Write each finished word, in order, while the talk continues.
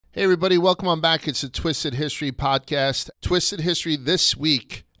Hey everybody, welcome on back. It's a Twisted History podcast. Twisted History this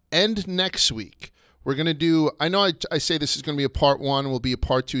week and next week. We're going to do, I know I say this is going to be a part one, will be a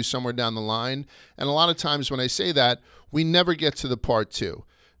part two somewhere down the line. And a lot of times when I say that, we never get to the part two.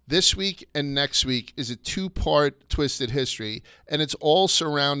 This week and next week is a two-part Twisted History, and it's all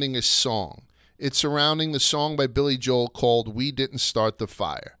surrounding a song. It's surrounding the song by Billy Joel called We Didn't Start the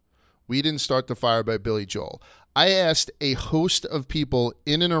Fire. We Didn't Start the Fire by Billy Joel. I asked a host of people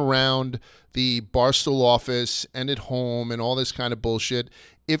in and around the Barstool office and at home and all this kind of bullshit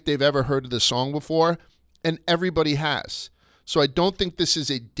if they've ever heard of the song before, and everybody has. So I don't think this is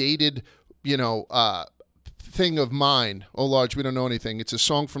a dated, thing of mine. Oh, Large, we don't know anything. It's a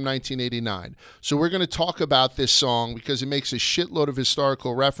song from 1989. So we're going to talk about this song because it makes a shitload of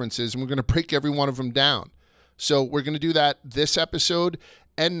historical references, and we're going to break every one of them down. So we're going to do that this episode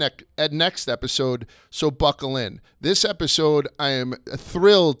and next episode, so buckle in. This episode, I am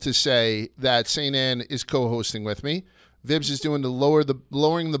thrilled to say that St. Anne is co-hosting with me. Vibs is doing the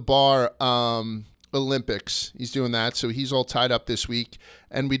lowering the bar Olympics. He's doing that, so he's all tied up this week.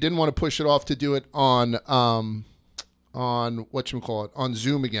 And we didn't want to push it off to do it on whatchamacallit, on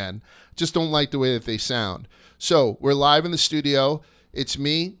Zoom again. Just don't like the way that they sound. So we're live in the studio. It's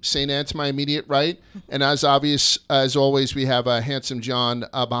me, St. Anne to my immediate right, and as always, we have Handsome John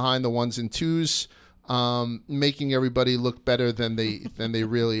behind the ones and twos, making everybody look better than they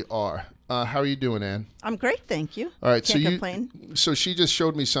really are. How are you doing, Ann? I'm great, thank you. All right, Can't complain. So she just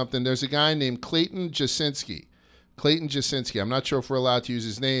showed me something. There's a guy named Clayton Jasinski. I'm not sure if we're allowed to use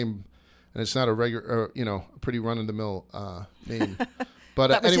his name, and it's not a regular, pretty run-of-the-mill name. But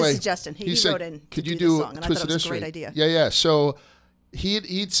that was anyway, his suggestion. He said, could in could to you do do the song, and I thought it was a great idea. Yeah. So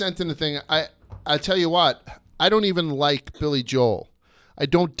he'd sent in the thing. I tell you what, I don't even like Billy Joel. I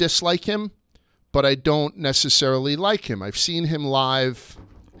don't dislike him, but I don't necessarily like him. I've seen him live.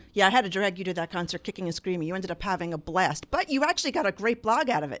 Yeah, I had to drag you to that concert, kicking and screaming. You ended up having a blast, but you actually got a great blog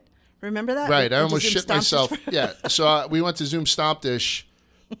out of it. Remember that? Right. I almost shit myself. Yeah. So we went to Zoom Stomped-ish.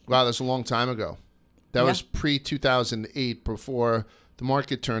 Wow, that's a long time ago. That was pre-2008, before the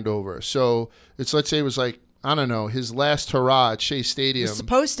market turned over. So let's say it was like, I don't know, his last hurrah at Shea Stadium. It was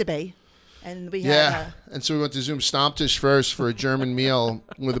supposed to be. And we had and so we went to Zoom Stomped-ish first for a German meal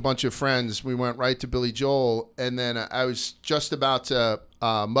with a bunch of friends. We went right to Billy Joel, and then I was just about to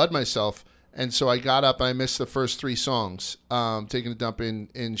mud myself, and so I got up and I missed the first three songs, taking a dump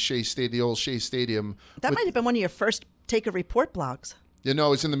in Shea Stadium, the old Shea Stadium. That might have been one of your first Take a Report blogs.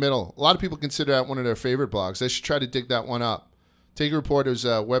 It's in the middle. A lot of people consider that one of their favorite blogs. I should try to dig that one up. Take a Report is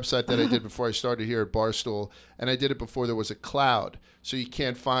a website that I did before I started here at Barstool, and I did it before there was a cloud, so you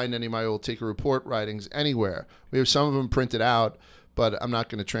can't find any of my old Take a Report writings anywhere. We have some of them printed out, but I'm not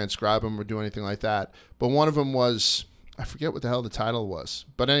going to transcribe them or do anything like that. But one of them was, I forget what the hell the title was.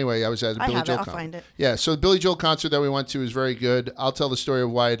 But anyway, I was at a Billy Joel concert. I'll find it. Yeah, so the Billy Joel concert that we went to is very good. I'll tell the story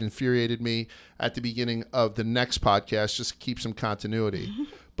of why it infuriated me at the beginning of the next podcast, just to keep some continuity.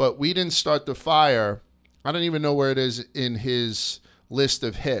 But We Didn't Start the Fire, I don't even know where it is in his list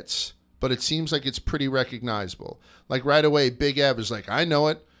of hits, but it seems like it's pretty recognizable. Like right away, Big Ev is like, I know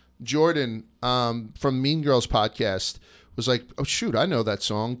it. Jordan from Mean Girls podcast was like, oh, shoot, I know that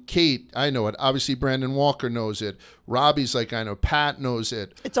song. Kate, I know it. Obviously, Brandon Walker knows it. Robbie's like, I know. Pat knows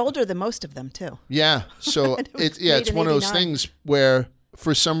it. It's older than most of them, too. Yeah. So it's one of those things where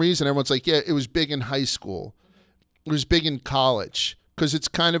for some reason everyone's like, yeah, it was big in high school. It was big in college. Because it's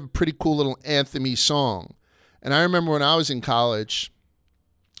kind of a pretty cool little anthem-y song. And I remember when I was in college,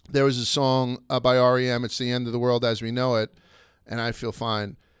 there was a song by REM, It's the End of the World as We Know It, and I Feel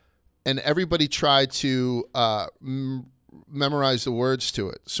Fine. And everybody tried to memorize the words to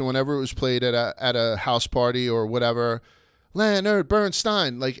it. So whenever it was played at a house party or whatever, Leonard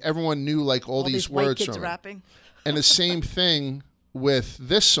Bernstein, like everyone knew like all these words white kids from it. Rapping. And the same thing with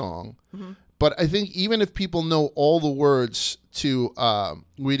this song. Mm-hmm. But I think even if people know all the words to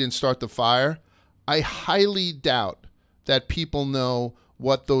We Didn't Start the Fire, I highly doubt that people know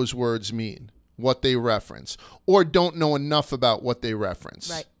what those words mean, what they reference, or don't know enough about what they reference.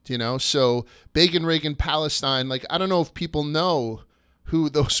 Right. So Begin, Reagan, Palestine, like I don't know if people know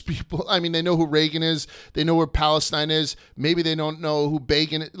who those people, I mean, they know who Reagan is, they know where Palestine is, maybe they don't know who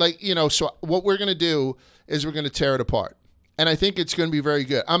Begin is, so what we're going to do is we're going to tear it apart. And I think it's going to be very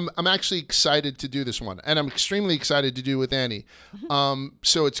good. I'm actually excited to do this one. And I'm extremely excited to do with Annie.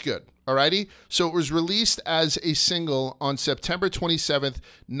 So it's good. Alrighty? So it was released as a single on September 27th,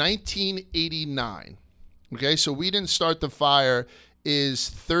 1989. Okay? So We Didn't Start the Fire is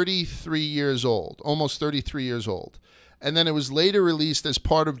 33 years old. Almost 33 years old. And then it was later released as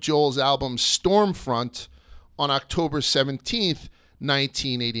part of Joel's album Stormfront on October 17th,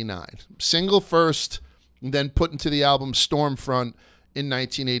 1989. Single first, and then put into the album Stormfront in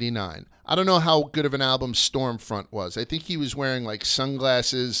 1989. I don't know how good of an album Stormfront was. I think he was wearing like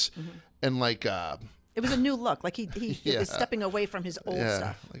sunglasses and like it was a new look. Like he was stepping away from his old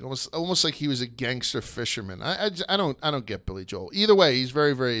stuff. Like almost like he was a gangster fisherman. I don't get Billy Joel. Either way, he's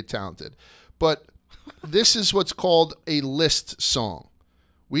very, very talented. But this is what's called a list song.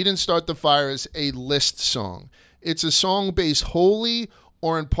 We Didn't Start the Fire is a list song. It's a song based wholly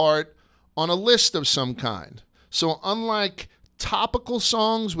or in part on a list of some kind. So unlike topical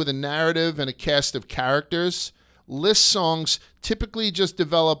songs with a narrative and a cast of characters, list songs typically just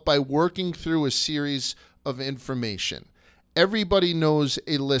develop by working through a series of information. Everybody knows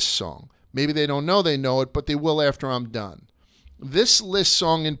a list song. Maybe they don't know they know it, but they will after I'm done. This list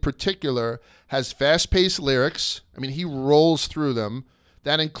song in particular has fast-paced lyrics. I mean, he rolls through them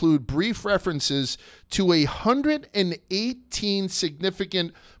that include brief references to 118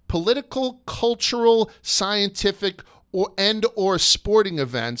 significant political, cultural, scientific, or sporting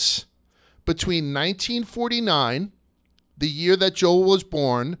events between 1949, the year that Joel was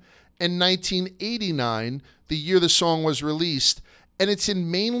born, and 1989, the year the song was released, and it's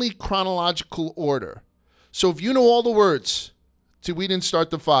in mainly chronological order. So if you know all the words to We Didn't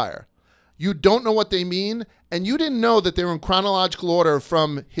Start the Fire, you don't know what they mean, and you didn't know that they were in chronological order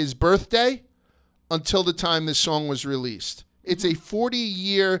from his birthday until the time this song was released. It's a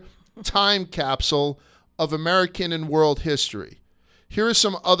 40-year time capsule of American and world history. Here are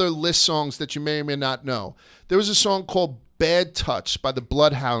some other list songs that you may or may not know. There was a song called "Bad Touch" by the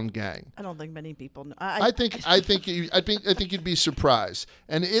Bloodhound Gang. I don't think many people know. I think you'd be surprised.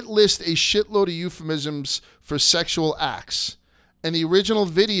 And it lists a shitload of euphemisms for sexual acts. And the original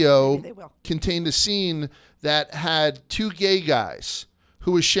video contained a scene that had two gay guys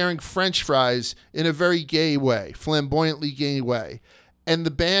who were sharing French fries in a very gay way, flamboyantly gay way. And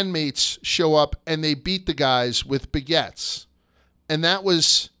the bandmates show up and they beat the guys with baguettes. And that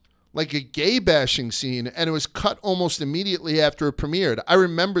was like a gay bashing scene, and it was cut almost immediately after it premiered. I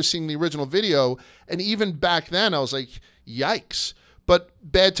remember seeing the original video, and even back then I was like, yikes. But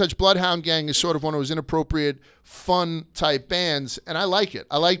Bad Touch Bloodhound Gang is sort of one of those inappropriate, fun type bands, and I like it.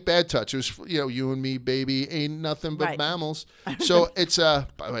 I like Bad Touch. It was, you and me, baby, ain't nothing but mammals. So it's by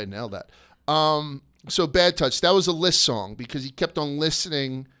the way, I nailed that. So Bad Touch, that was a list song because he kept on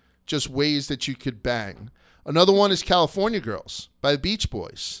listing just ways that you could bang. Another one is California Girls by the Beach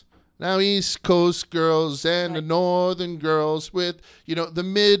Boys. Now East Coast girls and the Northern girls with, the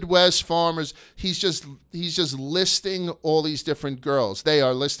Midwest farmers. He's just listing all these different girls. They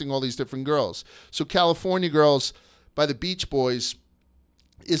are listing all these different girls. So California Girls by the Beach Boys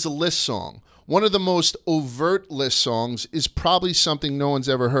is a list song. One of the most overt list songs is probably something no one's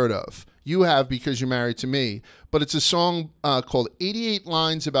ever heard of. You have because you're married to me. But it's a song called 88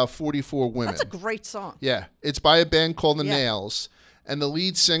 Lines About 44 Women. That's a great song. Yeah. It's by a band called The Nails. And the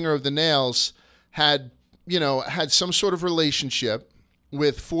lead singer of The Nails had some sort of relationship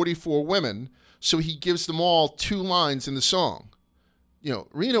with 44 women. So he gives them all 2 lines in the song.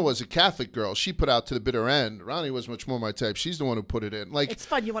 Rena was a Catholic girl. She put out to the bitter end. Ronnie was much more my type. She's the one who put it in. Like, it's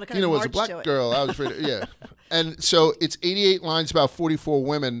fun. You want to kind of was a black girl. I was afraid. Yeah. And so it's 88 Lines About 44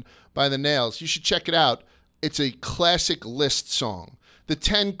 Women by The Nails. You should check it out. It's a classic list song. The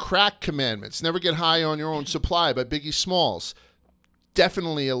 10 Crack Commandments. Never get high on your own supply by Biggie Smalls.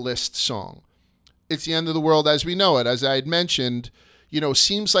 Definitely a list song. It's the End of the World as We Know It. As I had mentioned,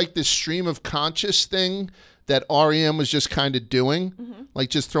 seems like this stream of conscious thing that REM was just kind of doing, like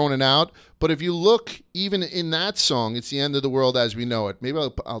just throwing it out. But if you look, even in that song, it's the End of the World as We Know It. Maybe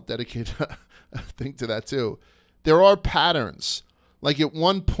I'll dedicate a thing to that too. There are patterns. Like at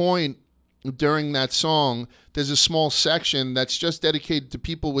one point during that song, there's a small section that's just dedicated to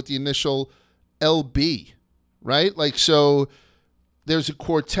people with the initial LB, right? Like, so there's a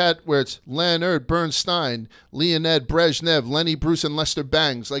quartet where it's Leonard Bernstein, Leonid Brezhnev, Lenny Bruce, and Lester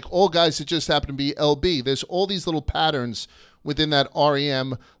Bangs, like all guys that just happen to be LB. There's all these little patterns within that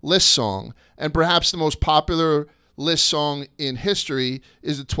REM list song. And perhaps the most popular list song in history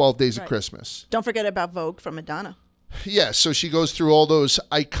is the 12 Days of Christmas. Don't forget about Vogue from Madonna. Yeah, so she goes through all those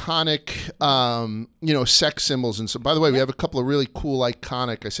iconic, sex symbols. And so, by the way, we have a couple of really cool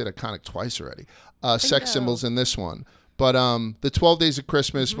iconic, I said iconic twice already, sex symbols in this one. But the 12 Days of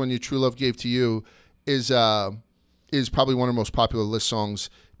Christmas, When Your True Love Gave to You, is probably one of the most popular list songs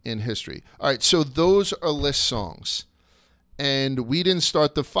in history. All right, so those are list songs. And We Didn't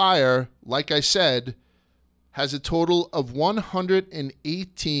Start the Fire, like I said, has a total of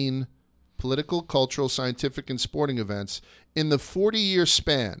 118 political, cultural, scientific, and sporting events in the 40-year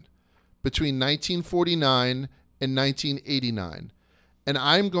span between 1949 and 1989. and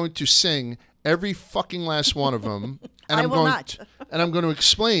I'm going to sing every fucking last one of them. And I will not. And I'm going to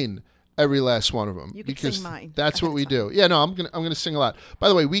explain every last one of them. You can sing mine. That's what we do. Yeah, no, I'm gonna sing a lot. By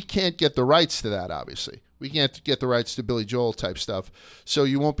the way, we can't get the rights to that, obviously. We can't get the rights to Billy Joel type stuff, so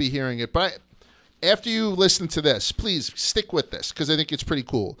you won't be hearing it. But after you listen to this, please stick with this because I think it's pretty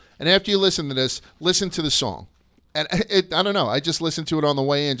cool. And after you listen to this, listen to the song. And I don't know. I just listened to it on the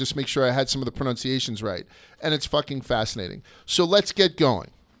way in, just make sure I had some of the pronunciations right. And it's fucking fascinating. So let's get going,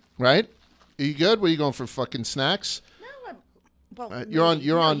 right? Are you good? Were you going for fucking snacks? Well, you're on.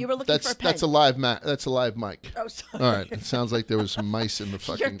 You were looking for a pen. That's a live that's a live mic. Oh, sorry. All right. It sounds like there was some mice in the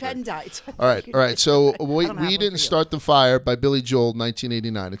fucking. Your pen died. All right. So we didn't start the fire by Billy Joel,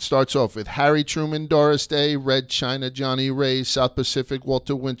 1989. It starts off with Harry Truman, Doris Day, Red China, Johnnie Ray, South Pacific,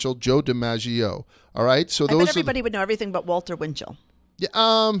 Walter Winchell, Joe DiMaggio. All right. So I bet everybody would know everything but Walter Winchell. Yeah.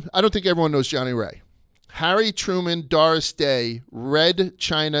 I don't think everyone knows Johnnie Ray. Harry Truman, Doris Day, Red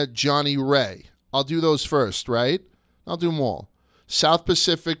China, Johnnie Ray. I'll do those first, right? I'll do them all. South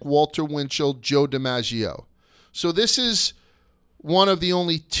Pacific, Walter Winchell, Joe DiMaggio. So this is one of the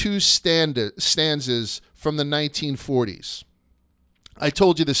only two stanzas from the 1940s. I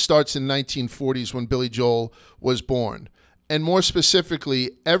told you this starts in 1940s when Billy Joel was born. And more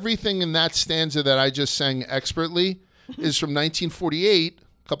specifically, everything in that stanza that I just sang expertly is from 1948.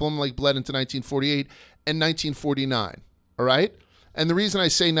 A couple of them like bled into 1948 and 1949. All right? And the reason I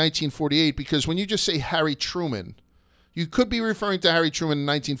say 1948, because when you just say Harry Truman, you could be referring to Harry Truman in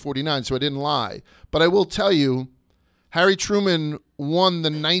 1949, so I didn't lie. But I will tell you, Harry Truman won the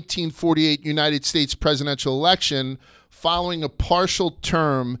 1948 United States presidential election following a partial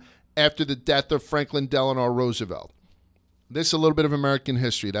term after the death of Franklin Delano Roosevelt. This is a little bit of American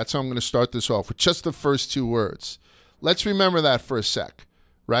history. That's how I'm going to start this off with just the first two words. Let's remember that for a sec,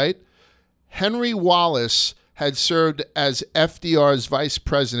 right? Henry Wallace had served as FDR's vice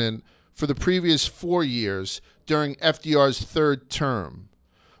president for the previous 4 years during FDR's third term.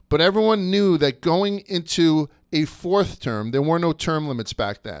 But everyone knew that going into a fourth term, there were no term limits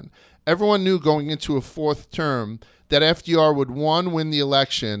back then. Everyone knew going into a fourth term that FDR would, one, win the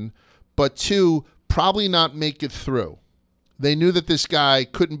election, but two, probably not make it through. They knew that this guy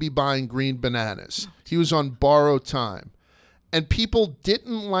couldn't be buying green bananas. He was on borrowed time. And people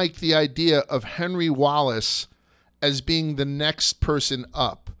didn't like the idea of Henry Wallace as being the next person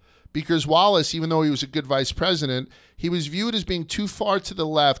up. Because Wallace, even though he was a good vice president, he was viewed as being too far to the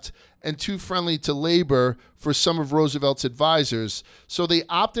left and too friendly to labor for some of Roosevelt's advisors. So they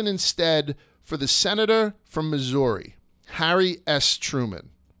opted instead for the senator from Missouri, Harry S. Truman.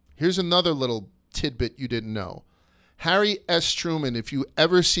 Here's another little tidbit you didn't know. Harry S. Truman, if you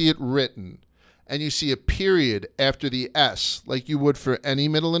ever see it written and you see a period after the S, like you would for any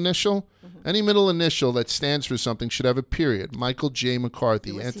middle initial, any middle initial that stands for something should have a period. Michael J.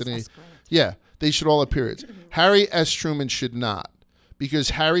 McCarthy, Anthony. Yeah, they should all have periods. Harry S. Truman should not,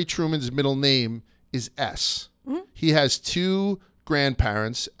 because Harry Truman's middle name is S. He has two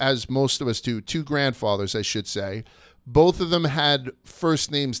grandparents, as most of us do, two grandfathers, I should say. Both of them had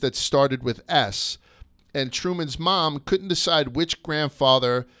first names that started with S. And Truman's mom couldn't decide which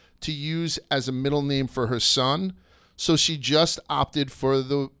grandfather to use as a middle name for her son, so she just opted for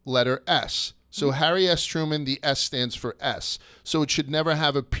the letter S. So Harry S. Truman, the S stands for S, so it should never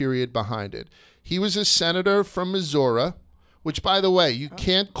have a period behind it. He was a senator from Missouri, which, by the way, you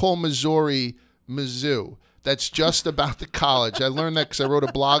can't call Missouri Mizzou. That's just about the college. I learned that because I wrote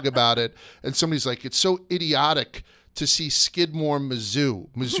a blog about it, and somebody's like, it's so idiotic to see Skidmore, Mizzou.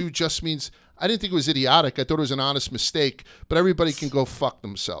 Mizzou just means... I didn't think it was idiotic. I thought it was an honest mistake, but everybody can go fuck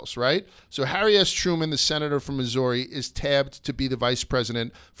themselves, right? So Harry S. Truman, the senator from Missouri, is tabbed to be the vice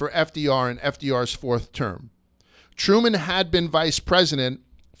president for FDR in FDR's fourth term. Truman had been vice president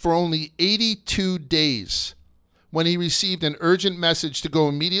for only 82 days when he received an urgent message to go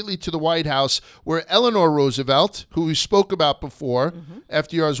immediately to the White House, where Eleanor Roosevelt, who we spoke about before,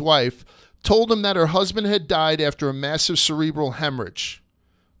 FDR's wife, told him that her husband had died after a massive cerebral hemorrhage.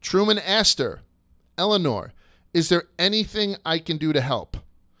 Truman asked her, Eleanor, is there anything I can do to help?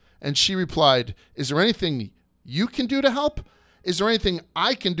 And she replied, is there anything you can do to help? Is there anything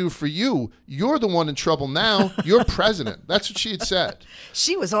I can do for you? You're the one in trouble now. You're president. That's what she had said.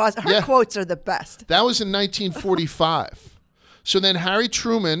 She was awesome. Her quotes are the best. That was in 1945. So then Harry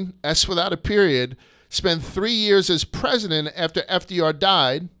Truman, S without a period, spent 3 years as president after FDR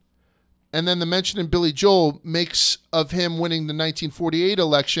died. And then the mention in Billy Joel makes of him winning the 1948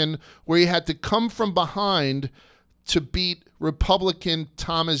 election, where he had to come from behind to beat Republican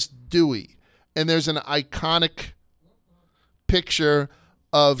Thomas Dewey. And there's an iconic picture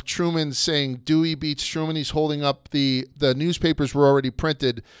of Truman saying Dewey beats Truman. He's holding up the newspapers were already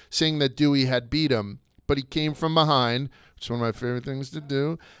printed saying that Dewey had beat him, but he came from behind. It's one of my favorite things to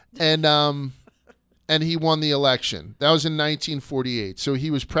do. And he won the election. That was in 1948. So he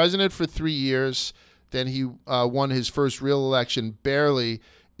was president for 3 years. Then he won his first real election barely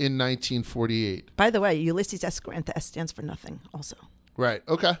in 1948. By the way, Ulysses S. Grant, the S stands for nothing also. Right.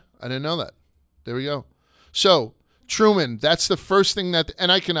 Okay. I didn't know that. There we go. So Truman, that's the first thing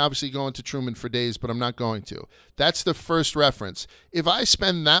and I can obviously go into Truman for days, but I'm not going to. That's the first reference. If I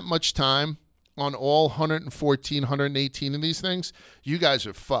spend that much time on all 114, 118 of these things, you guys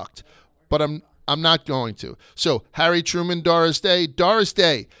are fucked. But I'm not going to. So Harry Truman, Doris Day. Doris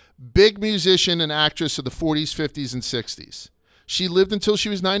Day, big musician and actress of the 40s, 50s, and 60s. She lived until she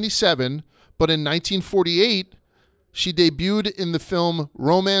was 97, but in 1948, she debuted in the film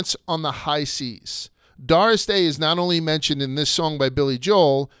Romance on the High Seas. Doris Day is not only mentioned in this song by Billy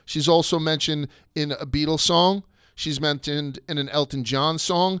Joel, she's also mentioned in a Beatles song, she's mentioned in an Elton John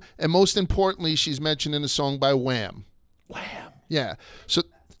song, and most importantly, she's mentioned in a song by Wham. Wham. Yeah. So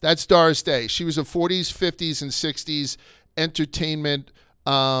that's Doris Day. She was a 40s, 50s, and 60s entertainment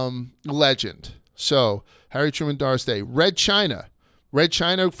legend. So Harry Truman, Doris Day. Red China. Red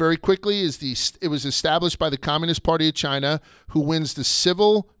China, very quickly, it was established by the Communist Party of China, who wins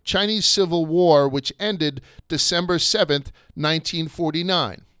the Chinese Civil War, which ended December 7th,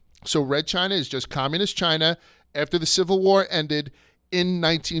 1949. So Red China is just Communist China after the Civil War ended in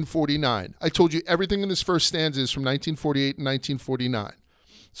 1949. I told you everything in this first stanza is from 1948 and 1949.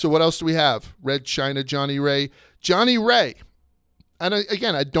 So what else do we have? Red China, Johnnie Ray. Johnnie Ray. And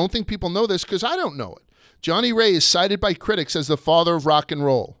again, I don't think people know this because I don't know it. Johnnie Ray is cited by critics as the father of rock and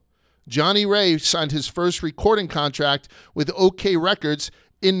roll. Johnnie Ray signed his first recording contract with OK Records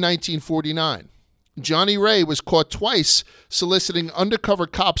in 1949. Johnnie Ray was caught twice soliciting undercover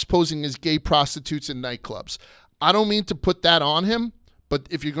cops posing as gay prostitutes in nightclubs. I don't mean to put that on him, but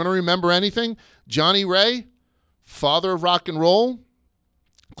if you're going to remember anything, Johnnie Ray, father of rock and roll,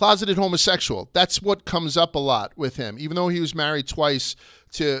 closeted homosexual. That's what comes up a lot with him. Even though he was married twice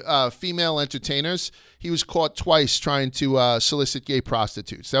to female entertainers, he was caught twice trying to solicit gay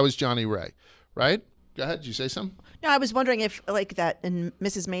prostitutes. That was Johnnie Ray, right? Go ahead. Did you say something? No, I was wondering if, like that in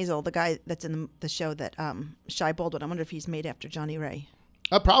Mrs. Maisel, the guy that's in the show that Shy Baldwin, I wonder if he's made after Johnnie Ray.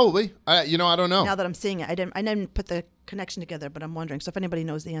 Probably. I don't know. Now that I'm seeing it, I didn't put the connection together, but I'm wondering. So if anybody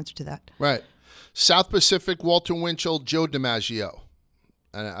knows the answer to that. Right. South Pacific, Walter Winchell, Joe DiMaggio.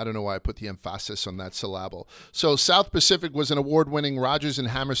 And I don't know why I put the emphasis on that syllable. So South Pacific was an award-winning Rodgers and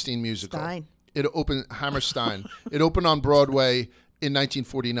Hammerstein musical. It opened Hammerstein. It opened on Broadway in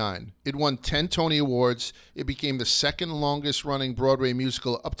 1949. It won 10 Tony Awards. It became the second longest-running Broadway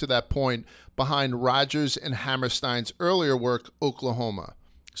musical up to that point, behind Rodgers and Hammerstein's earlier work, Oklahoma.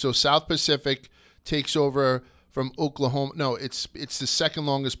 So South Pacific takes over from Oklahoma. No, it's the second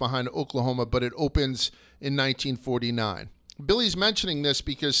longest behind Oklahoma, but it opens in 1949. Billy's mentioning this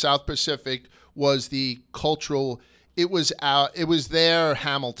because South Pacific was the cultural, it was their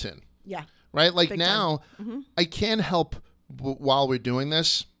Hamilton. Yeah. Right? Like now, I can't help, while we're doing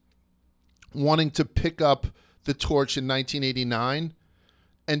this, wanting to pick up the torch in 1989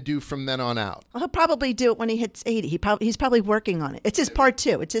 and do from then on out. Well, he'll probably do it when he hits 80. He's probably working on it. It's his part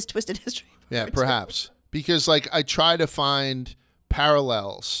 2. It's his Twisted History. Yeah, perhaps. Because like I try to find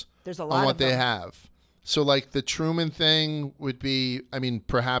parallels There's a lot on what of them. they have. So like the Truman thing would be, I mean,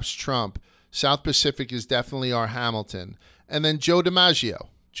 perhaps Trump. South Pacific is definitely our Hamilton. And then Joe DiMaggio.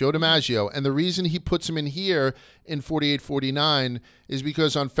 And the reason he puts him in here in 48-49 is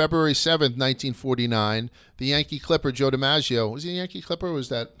because on February 7th, 1949, the Yankee Clipper, Joe DiMaggio, was he a Yankee Clipper or was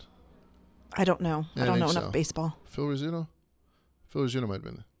that? I don't know. I don't know enough baseball. Phil Rizzuto? Phil Rizzuto might have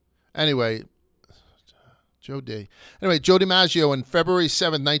been there. Anyway, Joe DiMaggio on February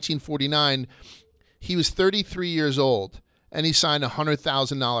 7th, 1949, he was 33 years old. And he signed a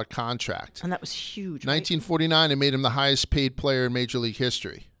 $100,000 contract. And that was huge. 1949, it made him the highest paid player in Major League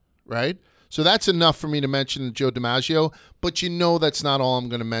history, right? So that's enough for me to mention Joe DiMaggio, but you know that's not all I'm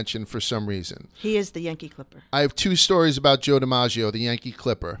going to mention for some reason. He is the Yankee Clipper. I have 2 stories about Joe DiMaggio, the Yankee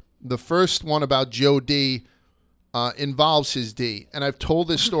Clipper. The first one about Joe D involves his D, and I've told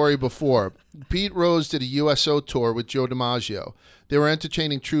this story before. Pete Rose did a USO tour with Joe DiMaggio. They were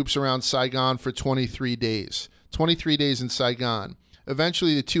entertaining troops around Saigon for 23 days. 23 days in Saigon.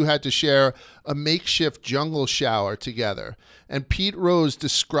 Eventually, the two had to share a makeshift jungle shower together. And Pete Rose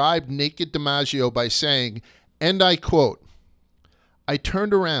described naked DiMaggio by saying, and I quote, "I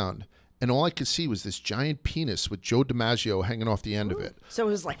turned around and all I could see was this giant penis with Joe DiMaggio hanging off the end of it. So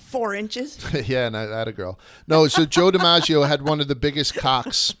it was like 4 inches? Yeah, and I had a girl. No, so Joe DiMaggio had one of the biggest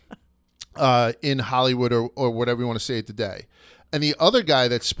cocks in Hollywood or whatever you want to say it today. And the other guy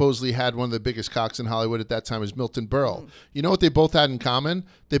that supposedly had one of the biggest cocks in Hollywood at that time is Milton Berle. You know what they both had in common?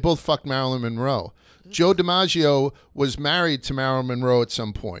 They both fucked Marilyn Monroe. Joe DiMaggio was married to Marilyn Monroe at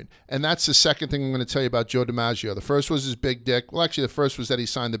some point. And that's the second thing I'm going to tell you about Joe DiMaggio. The first was his big dick. Well, actually, the first was that he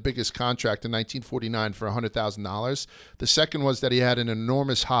signed the biggest contract in 1949 for $100,000. The second was that he had an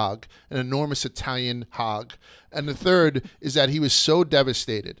enormous hog, an enormous Italian hog. And the third is that he was so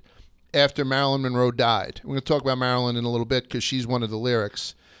devastated after Marilyn Monroe died. We're going to talk about Marilyn in a little bit because she's one of the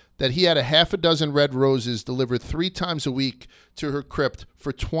lyrics. That he had a half a dozen red roses delivered 3 times a week to her crypt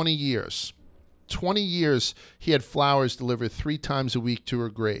for 20 years. 20 years he had flowers delivered 3 times a week to her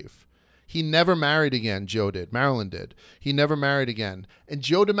grave. He never married again, Joe did. Marilyn did. He never married again. And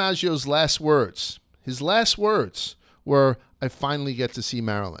Joe DiMaggio's last words, his last words were, "I finally get to see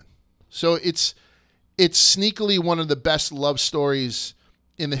Marilyn." So it's sneakily one of the best love stories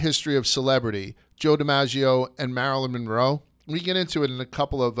in the history of celebrity, Joe DiMaggio and Marilyn Monroe. We get into it in a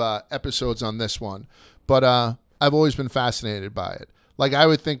couple of episodes on this one, but I've always been fascinated by it. Like, I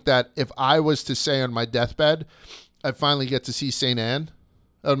would think that if I was to say on my deathbed, I finally get to see St. Anne,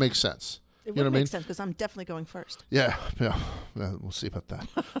 that would make sense. It would make sense because I'm definitely going first. Yeah, we'll see about that.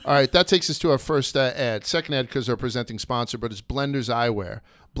 All right, that takes us to our first ad. Second ad because our presenting sponsor, but it's Blenders Eyewear.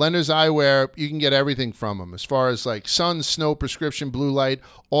 Blenders Eyewear, you can get everything from them as far as like sun, snow, prescription, blue light,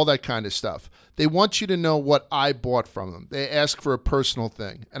 all that kind of stuff. They want you to know what I bought from them. They ask for a personal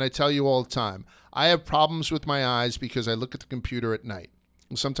thing. And I tell you all the time, I have problems with my eyes because I look at the computer at night.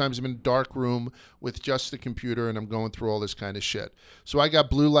 And sometimes I'm in a dark room with just the computer and I'm going through all this kind of shit. So I got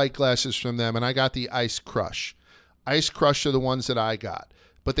blue light glasses from them and I got the Ice Crush. Ice Crush are the ones that I got.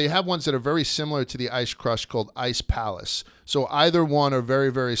 But they have ones that are very similar to the Ice Crush called Ice Palace. So either one are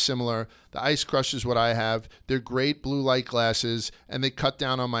very, very similar. The Ice Crush is what I have. They're great blue light glasses and they cut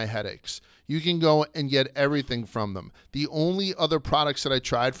down on my headaches. You can go and get everything from them. The only other products that I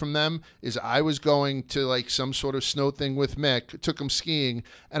tried from them is I was going to like some sort of snow thing with Mick, took him skiing,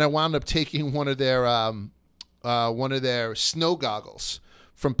 and I wound up taking one of their snow goggles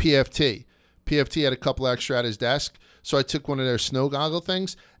from PFT. PFT had a couple extra at his desk, so I took one of their snow goggle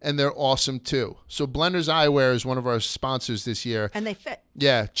things, and they're awesome too. So Blenders Eyewear is one of our sponsors this year. And they fit.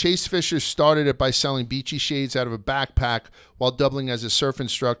 Yeah, Chase Fisher started it by selling beachy shades out of a backpack while doubling as a surf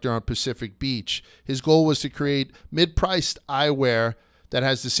instructor on Pacific Beach. His goal was to create mid-priced eyewear that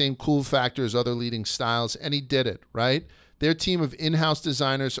has the same cool factor as other leading styles, and he did it, right? Their team of in-house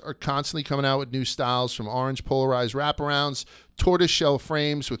designers are constantly coming out with new styles, from orange polarized wraparounds, tortoiseshell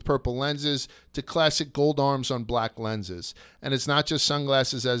frames with purple lenses, to classic gold arms on black lenses. And it's not just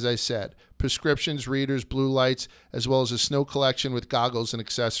sunglasses, as I said. Prescriptions, readers, blue lights, as well as a snow collection with goggles and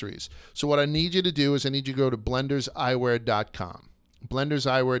accessories. So what I need you to do is I need you to go to blenderseyewear.com.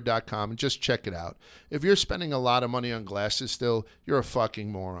 blenderseyewear.com and just check it out. If you're spending a lot of money on glasses still, you're a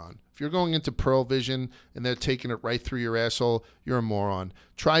fucking moron. If you're going into Pearl Vision and they're taking it right through your asshole, you're a moron.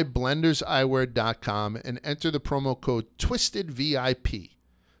 Try blenderseyewear.com and enter the promo code TWISTEDVIP.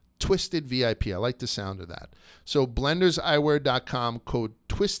 TWISTEDVIP. I like the sound of that. So blenderseyewear.com, code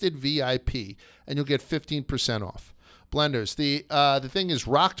TWISTEDVIP, and you'll get 15% off. Blenders. The thing is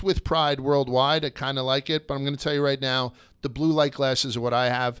rocked with pride worldwide. I kind of like it, but I'm going to tell you right now, the blue light glasses are what I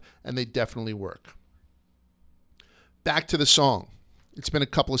have, and they definitely work. Back to the song. It's been a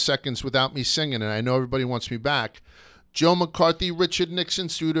couple of seconds without me singing, and I know everybody wants me back. Joe McCarthy, Richard Nixon,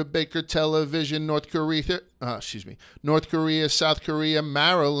 Studebaker, Television, North Korea, South Korea,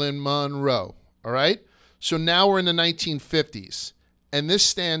 Marilyn Monroe. All right? So now we're in the 1950s, and this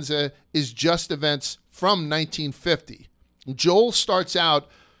stanza is just events from 1950. Joel starts out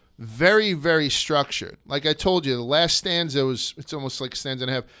very, very structured. Like I told you, the last stanza was, it's almost like a stanza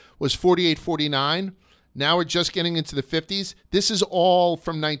and a half, was 48, 49. Now we're just getting into the 50s. This is all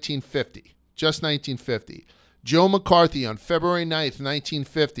from 1950, just 1950. Joe McCarthy on February 9th,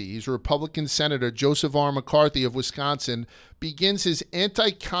 1950, he's a Republican Senator, Joseph R. McCarthy of Wisconsin, begins his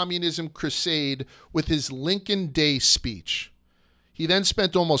anti-communism crusade with his Lincoln Day speech. He then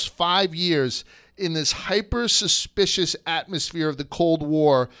spent almost 5 years in this hyper-suspicious atmosphere of the Cold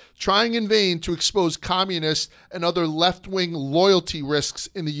War, trying in vain to expose communists and other left-wing loyalty risks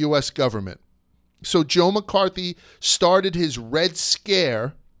in the U.S. government. So Joe McCarthy started his Red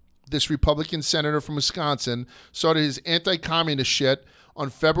Scare, this Republican senator from Wisconsin, started his anti-communist shit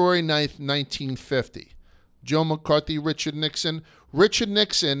on February 9th, 1950. Joe McCarthy, Richard Nixon. Richard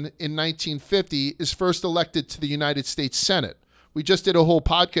Nixon in 1950 is first elected to the United States Senate, We just did a whole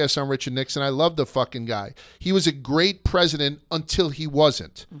podcast on Richard Nixon. I love the fucking guy. He was a great president until he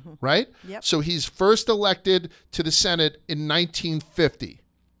wasn't, right? Yep. So he's first elected to the Senate in 1950.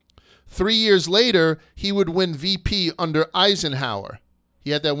 3 years later, he would win VP under Eisenhower.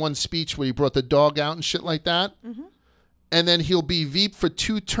 He had that one speech where he brought the dog out and shit like that. And then he'll be VP for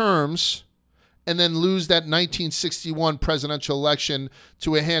 2 terms and then lose that 1961 presidential election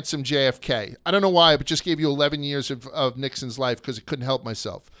to a handsome JFK. I don't know why, but just gave you 11 years of Nixon's life because I couldn't help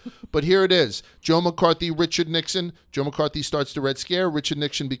myself. But here it is. Joe McCarthy, Richard Nixon. Joe McCarthy starts the Red Scare. Richard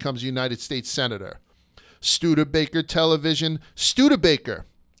Nixon becomes a United States Senator. Studebaker television. Studebaker.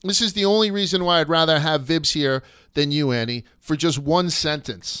 This is the only reason why I'd rather have Vibs here than you, Annie, for just one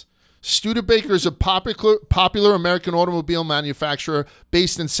sentence. Studebaker is a popular American automobile manufacturer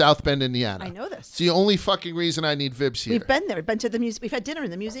based in South Bend, Indiana. I know this. It's the only fucking reason I need Vibs here. We've been there. We've been to the museum. We've had dinner in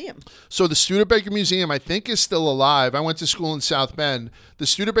the museum. So the Studebaker Museum, I think, is still alive. I went to school in South Bend. The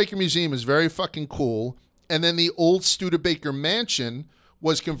Studebaker Museum is very fucking cool. And then the old Studebaker Mansion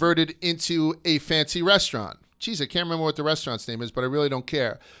was converted into a fancy restaurant. Geez, I can't remember what the restaurant's name is, but I really don't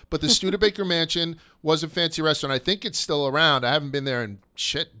care. But the Studebaker Mansion was a fancy restaurant. I think it's still around. I haven't been there in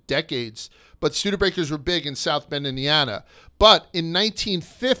decades. But Studebakers were big in South Bend, Indiana. But in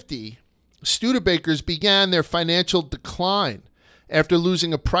 1950, Studebakers began their financial decline after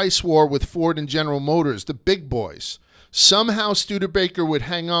losing a price war with Ford and General Motors, the big boys. Somehow Studebaker would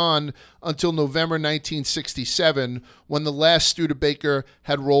hang on until November 1967 when the last Studebaker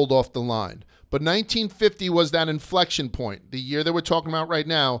had rolled off the line. But 1950 was that inflection point. The year that we're talking about right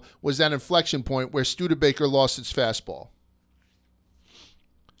now was that inflection point where Studebaker lost its fastball.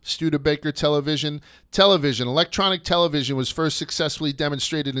 Studebaker television. Electronic television was first successfully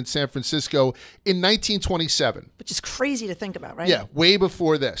demonstrated in San Francisco in 1927. Which is crazy to think about, right? Yeah, way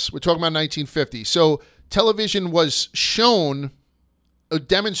before this. We're talking about 1950. So television was shown,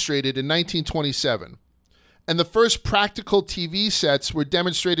 demonstrated in 1927. And the first practical TV sets were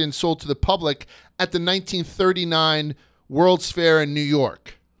demonstrated and sold to the public at the 1939 World's Fair in New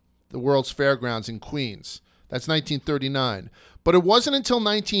York, the World's Fairgrounds in Queens. That's 1939. But it wasn't until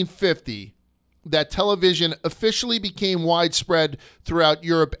 1950 that television officially became widespread throughout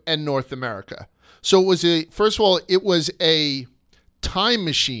Europe and North America. So it was first of all, it was a time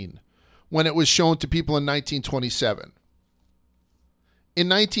machine when it was shown to people in 1927. In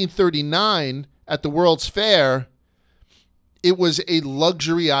 1939, at the World's Fair, it was a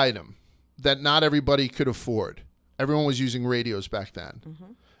luxury item that not everybody could afford. Everyone was using radios back then.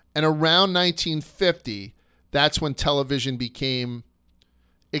 And around 1950, that's when television became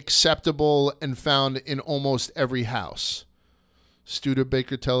acceptable and found in almost every house.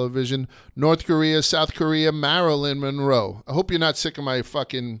 Studebaker television. North Korea, South Korea, Marilyn, Monroe. I hope you're not sick of my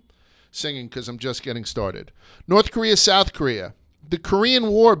fucking singing because I'm just getting started. North Korea, South Korea. The Korean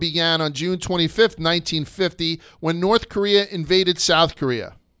War began on June 25th, 1950, when North Korea invaded South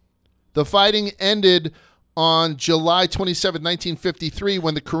Korea. The fighting ended on July 27, 1953,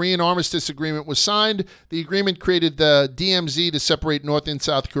 when the Korean Armistice Agreement was signed. The agreement created the DMZ to separate North and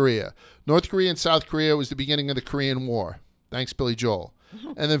South Korea. North Korea and South Korea was the beginning of the Korean War. Thanks, Billy Joel.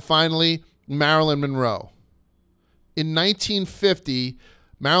 And then finally, Marilyn Monroe. In 1950,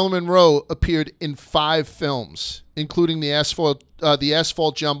 Marilyn Monroe appeared in 5 films, including The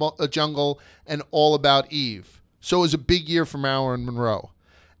Asphalt Jungle and All About Eve. So it was a big year for Marilyn Monroe.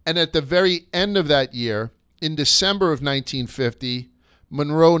 And at the very end of that year, in December of 1950,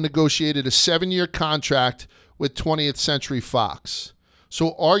 Monroe negotiated a 7-year contract with 20th Century Fox.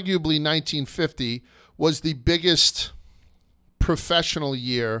 So arguably 1950 was the biggest professional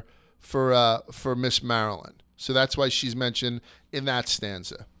year for Miss Marilyn. So that's why she's mentioned in that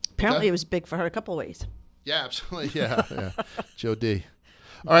stanza. Apparently it was big for her a couple ways. Yeah, absolutely. Yeah. Joe D.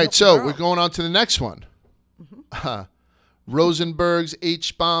 All right, so we're going on to the next one. Rosenberg's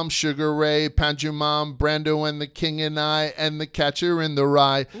H-Bomb, Sugar Ray, Panjumam, Brando and the King and I, and the Catcher in the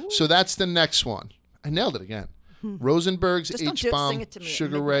Rye. Ooh. So that's the next one. I nailed it again. Rosenberg's H-Bomb,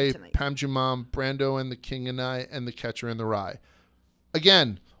 Sugar Ray, Panjumam, Brando and the King and I, and the Catcher in the Rye.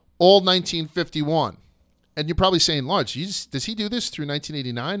 Again, all 1951. And you're probably saying, Lawrence, does he do this through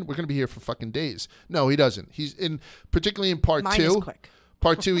 1989? We're going to be here for fucking days. No, he doesn't. He's particularly in part 2. Mine is quick.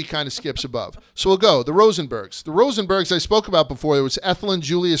 Part 2, he kind of skips above. So we'll go. The Rosenbergs. The Rosenbergs I spoke about before. There was Ethel and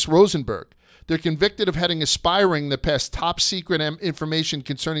Julius Rosenberg. They're convicted of having a spy ring that passed top secret information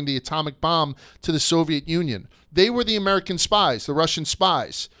concerning the atomic bomb to the Soviet Union. They were the American spies, the Russian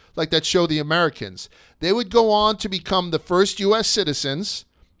spies, like that show The Americans. They would go on to become the first U.S. citizens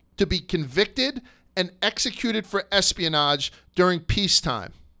to be convicted and executed for espionage during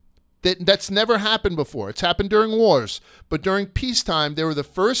peacetime. That's never happened before. It's happened during wars, but during peacetime, they were the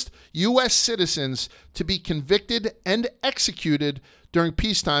first U.S. citizens to be convicted and executed during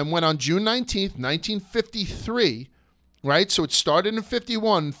peacetime when on June 19th, 1953, right? So it started in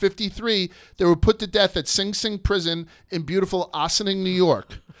 51. In 53, they were put to death at Sing Sing Prison in beautiful Ossining, New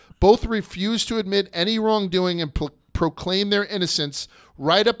York. Both refused to admit any wrongdoing and proclaim their innocence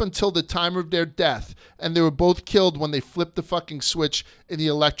right up until the time of their death, and they were both killed when they flipped the fucking switch in the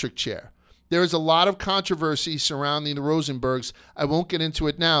electric chair. There is a lot of controversy surrounding the Rosenbergs. I won't get into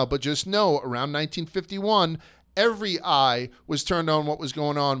it now, but just know around 1951, every eye was turned on what was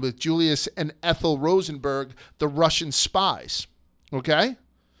going on with Julius and Ethel Rosenberg, the Russian spies. Okay?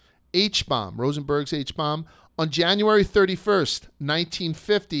 H-bomb, Rosenberg's H-bomb. On January 31st,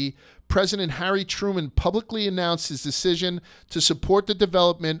 1950, President Harry Truman publicly announced his decision to support the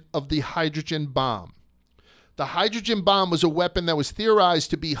development of the hydrogen bomb. The hydrogen bomb was a weapon that was theorized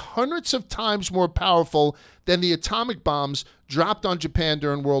to be hundreds of times more powerful than the atomic bombs dropped on Japan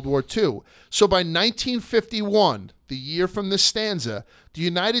during World War II. So by 1951, the year from this stanza, the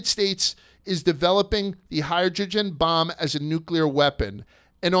United States is developing the hydrogen bomb as a nuclear weapon.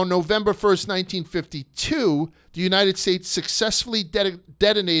 And on November 1st, 1952, the United States successfully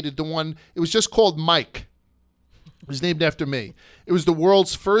detonated the one. It was just called Mike. It was named after me. It was the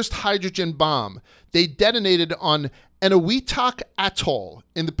world's first hydrogen bomb. They detonated on Eniwetok Atoll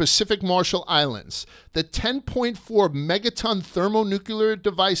in the Pacific Marshall Islands. The 10.4 megaton thermonuclear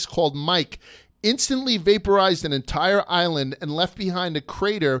device called Mike instantly vaporized an entire island and left behind a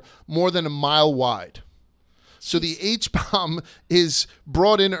crater more than a mile wide. So the H-bomb is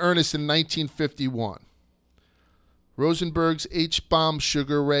brought in earnest in 1951. Rosenberg's H-bomb,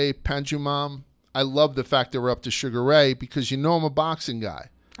 Sugar Ray, Panjumam. I love the fact that we're up to Sugar Ray because you know I'm a boxing guy.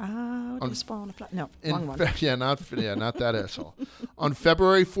 Just falling flat. No, wrong one. Not that asshole. On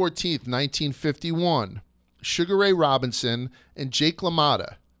February 14th, 1951, Sugar Ray Robinson and Jake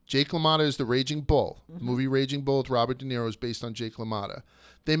LaMotta. Jake LaMotta is the Raging Bull. The movie Raging Bull with Robert De Niro is based on Jake LaMotta.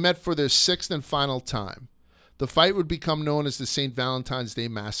 They met for their sixth and final time. The fight would become known as the St. Valentine's Day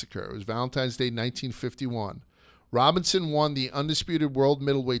Massacre. It was Valentine's Day 1951. Robinson won the undisputed world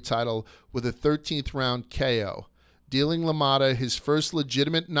middleweight title with a 13th round KO, dealing LaMotta his first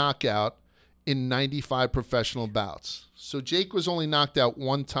legitimate knockout in 95 professional bouts. So Jake was only knocked out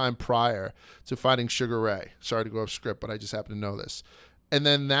one time prior to fighting Sugar Ray. Sorry to go off script, but I just happen to know this. And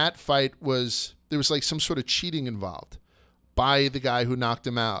then that fight there was like some sort of cheating involved by the guy who knocked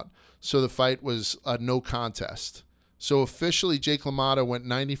him out. So the fight was a no contest. So officially, Jake LaMotta went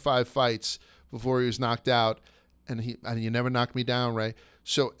 95 fights before he was knocked out. And you never knocked me down, Ray.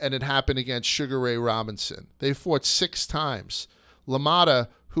 So, and it happened against Sugar Ray Robinson. They fought 6 times. LaMotta,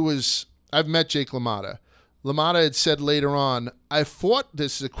 I've met Jake LaMotta. LaMotta had said later on,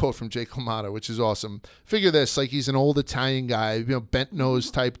 this is a quote from Jake LaMotta, which is awesome. Figure this, like he's an old Italian guy, bent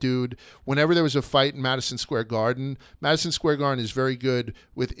nose type dude. Whenever there was a fight in Madison Square Garden is very good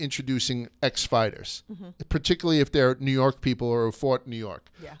with introducing ex-fighters, particularly if they're New York people or who fought in New York.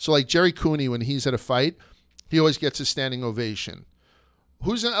 Yeah. So like Jerry Cooney, when he's at a fight, he always gets a standing ovation.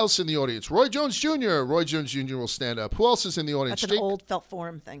 Who's else in the audience? Roy Jones Jr. Roy Jones Jr. will stand up. Who else is in the audience? That's an old felt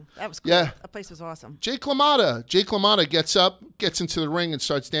forum thing. That was cool. Yeah. That place was awesome. Jake LaMotta gets up, gets into the ring, and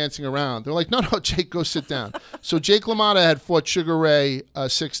starts dancing around. They're like, no, Jake, go sit down. So Jake LaMotta had fought Sugar Ray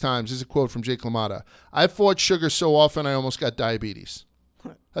 6 times. This is a quote from Jake LaMotta. I fought Sugar so often I almost got diabetes.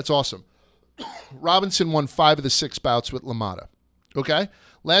 That's awesome. Robinson won 5 of the 6 bouts with LaMotta. Okay?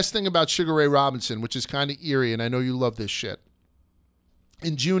 Last thing about Sugar Ray Robinson, which is kind of eerie, and I know you love this shit.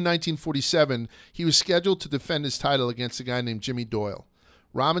 In June 1947, he was scheduled to defend his title against a guy named Jimmy Doyle.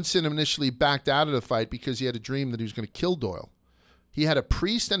 Robinson initially backed out of the fight because he had a dream that he was going to kill Doyle. He had a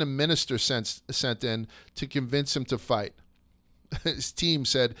priest and a minister sent in to convince him to fight. His team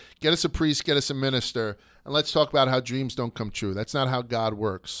said, get us a priest, get us a minister, and let's talk about how dreams don't come true. That's not how God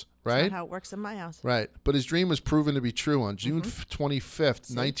works. Right? That's not how it works in my house. Right. But his dream was proven to be true. On June 25th,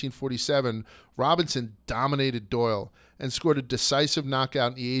 1947, Robinson dominated Doyle and scored a decisive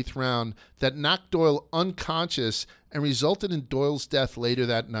knockout in the 8th round that knocked Doyle unconscious and resulted in Doyle's death later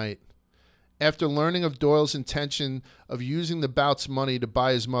that night. After learning of Doyle's intention of using the bout's money to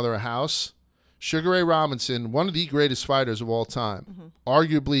buy his mother a house, Sugar Ray Robinson, one of the greatest fighters of all time,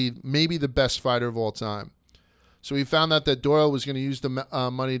 arguably maybe the best fighter of all time. So he found out that Doyle was going to use the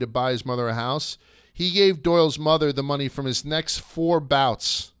money to buy his mother a house. He gave Doyle's mother the money from his next 4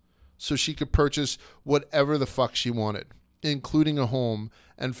 bouts so she could purchase whatever the fuck she wanted, including a home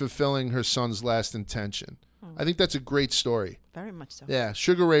and fulfilling her son's last intention. I think that's a great story. Very much so. Yeah,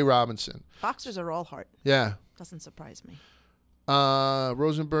 Sugar Ray Robinson. Boxers are all heart. Yeah. Doesn't surprise me.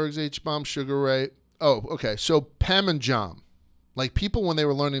 Rosenberg's H-bomb, Sugar Ray. Oh, okay. So Parmesan. Like people when they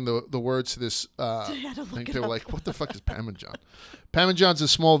were learning the words to this thing, they were like, what the fuck is Parmesan? Parmesan's a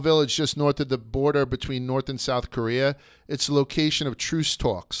small village just north of the border between North and South Korea. It's the location of truce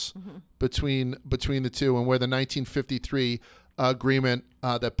talks between the two, and where the 1953 agreement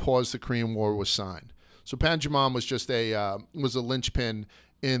that paused the Korean War was signed. So Panjimon was just was a linchpin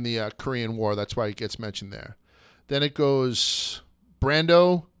in the Korean War. That's why it gets mentioned there. Then it goes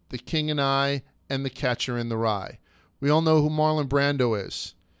Brando, The King and I, and The Catcher in the Rye. We all know who Marlon Brando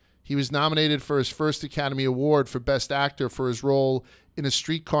is. He was nominated for his first Academy Award for Best Actor for his role in A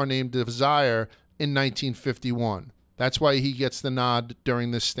Streetcar Named Desire in 1951. That's why he gets the nod during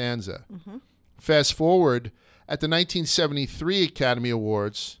this stanza. Fast forward, at the 1973 Academy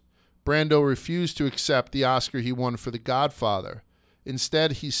Awards, Brando refused to accept the Oscar he won for The Godfather.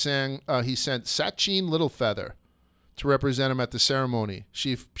 Instead, he sent Sachin Littlefeather to represent him at the ceremony.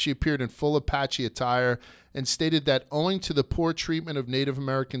 She appeared in full Apache attire and stated that owing to the poor treatment of Native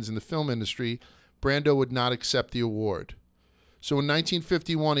Americans in the film industry, Brando would not accept the award. So in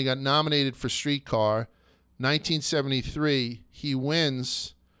 1951, he got nominated for Streetcar. 1973, he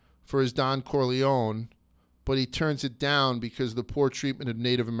wins for his Don Corleone, but he turns it down because of the poor treatment of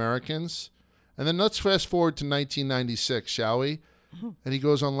Native Americans. And then let's fast forward to 1996, shall we? And he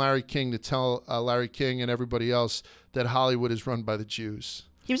goes on Larry King to tell Larry King and everybody else that Hollywood is run by the Jews.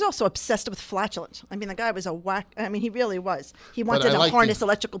 He was also obsessed with flatulence. I mean, the guy was a whack. I mean, he really was. He wanted to harness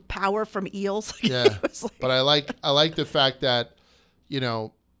electrical power from eels. Yeah, but I like the fact that,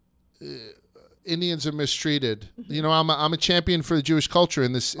 Indians are mistreated. I'm a champion for the Jewish culture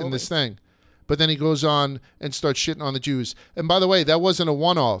in this thing. But then he goes on and starts shitting on the Jews. And by the way, that wasn't a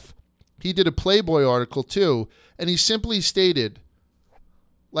one-off. He did a Playboy article too, and he simply stated,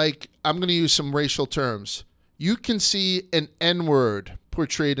 like, I'm going to use some racial terms. You can see an N-word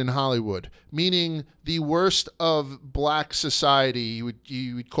portrayed in Hollywood, meaning the worst of black society,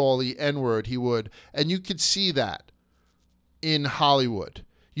 you would call the N-word, and you could see that in Hollywood.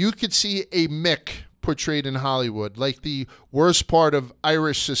 You could see a Mick portrayed in Hollywood, like the worst part of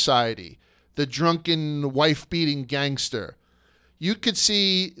Irish society, the drunken, wife-beating gangster. You could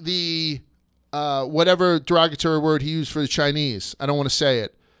see the, whatever derogatory word he used for the Chinese, I don't want to say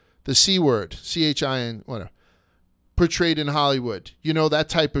it, the C word, C-H-I-N, whatever, portrayed in Hollywood, that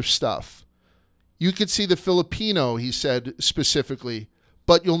type of stuff. You could see the Filipino, he said specifically,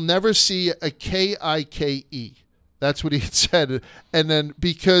 but you'll never see a K-I-K-E. That's what he had said. And then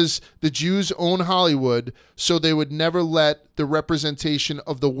because the Jews own Hollywood, so they would never let the representation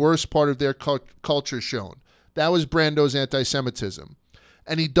of the worst part of their culture shown. That was Brando's anti-Semitism.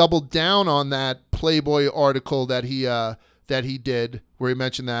 And he doubled down on that Playboy article that he did, where he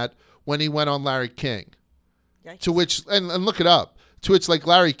mentioned that, when he went on Larry King. Yikes. To which, and look it up, to which like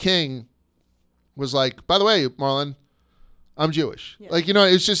Larry King was like, by the way, Marlon, I'm Jewish. Yeah. Like, it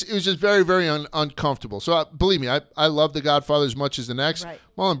was just very, very uncomfortable. So believe me, I love The Godfather as much as the next. Right.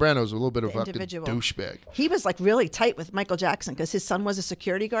 Marlon Brando was a little bit of a douchebag. He was like really tight with Michael Jackson because his son was a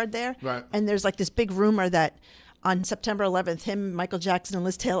security guard there. Right. And there's like this big rumor that on September 11th, him, Michael Jackson, and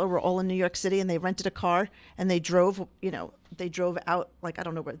Liz Taylor were all in New York City, and they rented a car and they drove, out, like, I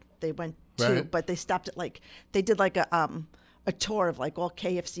don't know where they went to, but they stopped at they did like a tour of like all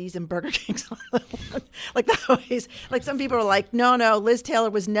KFCs and Burger Kings. Like that always, like some people are like, no, Liz Taylor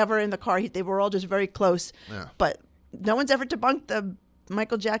was never in the car. They were all just very close. Yeah. But no one's ever debunked the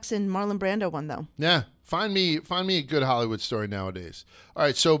Michael Jackson, Marlon Brando one though. Yeah. Find me a good Hollywood story nowadays. All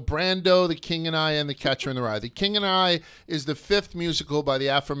right, so Brando, The King and I, and The Catcher in the Rye. The King and I is the fifth musical by the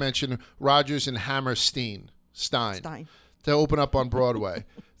aforementioned Rodgers and Hammerstein to open up on Broadway.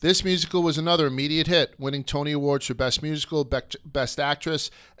 This musical was another immediate hit, winning Tony Awards for Best Musical, Best Actress,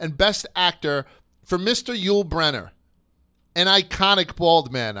 and Best Actor for Mr. Yul Brynner, an iconic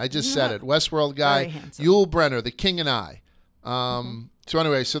bald man. I just said it. Westworld guy, Yul Brynner, The King and I. So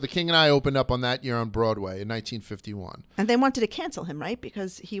anyway, The King and I opened up on that year on Broadway in 1951. And they wanted to cancel him, right?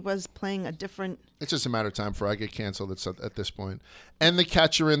 Because he was playing a different... It's just a matter of time before I get canceled at this point. And The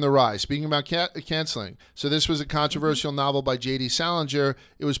Catcher in the Rye. Speaking about canceling. So this was a controversial novel by J.D. Salinger.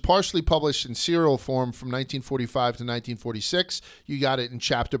 It was partially published in serial form from 1945 to 1946. You got it in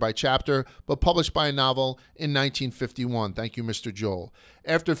chapter by chapter, but published by a novel in 1951. Thank you, Mr. Joel.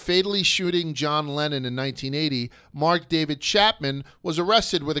 After fatally shooting John Lennon in 1980, Mark David Chapman was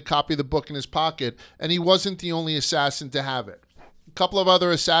arrested with a copy of the book in his pocket, and he wasn't the only assassin to have it. A couple of other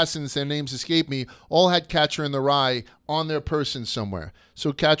assassins, their names escape me, all had Catcher in the Rye on their person somewhere.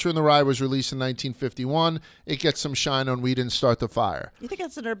 So Catcher in the Rye was released in 1951. It gets some shine on We Didn't Start the Fire. You think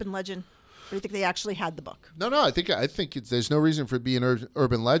that's an urban legend? do you think they actually had the book? No. I think there's no reason for it being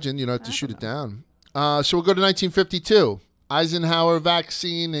urban legend. You don't have to shoot it down. So we'll go to 1952. Eisenhower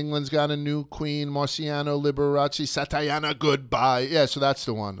vaccine. England's got a new queen. Marciano Liberace Satayana goodbye. Yeah, so that's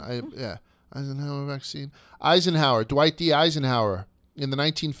the one. Eisenhower vaccine. Eisenhower, Dwight D. Eisenhower. In the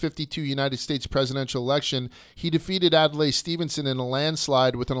 1952 United States presidential election, he defeated Adlai Stevenson in a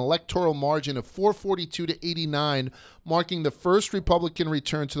landslide with an electoral margin of 442 to 89, marking the first Republican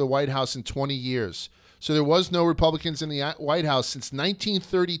return to the White House in 20 years. So there was no Republicans in the White House since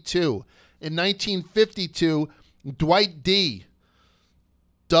 1932. In 1952, Dwight D.,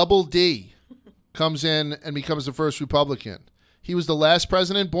 Double D, comes in and becomes the first Republican. He was the last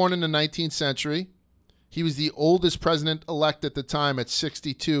president born in the 19th century. He was the oldest president-elect at the time at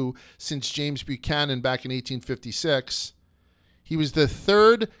 62 since James Buchanan back in 1856. He was the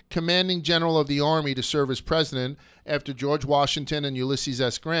third commanding general of the Army to serve as president after George Washington and Ulysses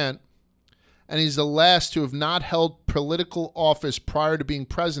S. Grant. And he's the last to have not held political office prior to being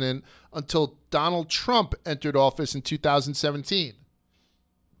president until Donald Trump entered office in 2017.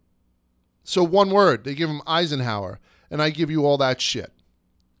 So one word, they give him Eisenhower, and I give you all that shit.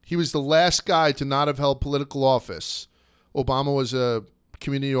 He was the last guy to not have held political office. Obama was a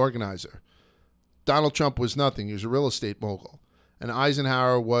community organizer. Donald Trump was nothing. He was a real estate mogul. And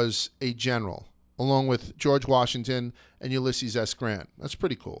Eisenhower was a general, along with George Washington and Ulysses S. Grant. That's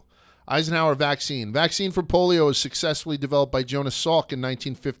pretty cool. Eisenhower vaccine. Vaccine for polio was successfully developed by Jonas Salk in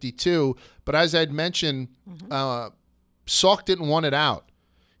 1952. But as I'd mentioned, Salk didn't want it out.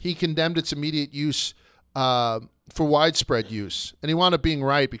 He condemned its immediate use for widespread use. And he wound up being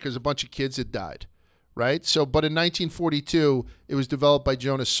right because a bunch of kids had died, right? So, but in 1942, it was developed by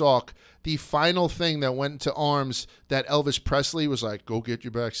Jonas Salk. The final thing that went into arms that Elvis Presley was like, go get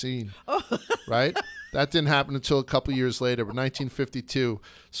your vaccine, right? That didn't happen until a couple years later, but 1952,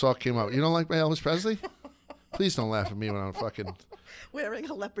 Salk came out. You don't like my Elvis Presley? Please don't laugh at me when I'm fucking... Wearing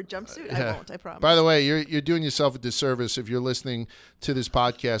a leopard jumpsuit? I won't, I promise. By the way, you're doing yourself a disservice if you're listening to this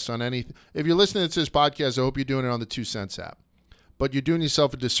podcast on any... If you're listening to this podcast, I hope you're doing it on the 2 Cents app. But you're doing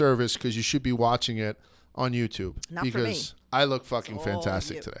yourself a disservice because you should be watching it on YouTube. Not because for me. I look fucking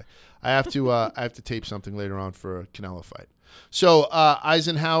fantastic today. I have to tape something later on for a Canelo fight. So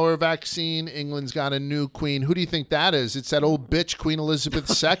Eisenhower vaccine. England's got a new queen. Who do you think that is? It's that old bitch, Queen Elizabeth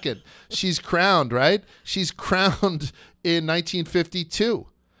II. She's crowned, right? She's crowned in 1952.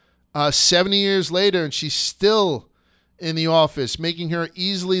 70 years later, and she's still in the office, making her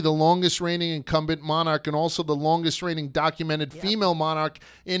easily the longest reigning incumbent monarch and also the longest reigning documented female monarch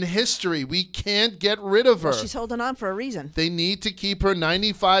in history. We can't get rid of her. Well, she's holding on for a reason. They need to keep her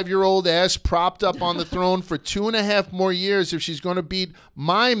 95-year-old ass propped up on the throne for 2.5 more years if she's going to beat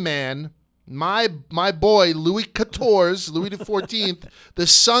my man, my boy, Louis XIV, the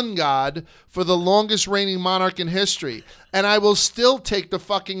sun god, for the longest reigning monarch in history. And I will still take the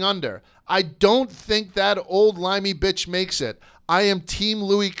fucking under. I don't think that old limey bitch makes it. I am Team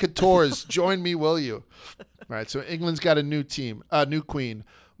Louis XIV. Join me, will you? All right, so England's got a new team, new queen.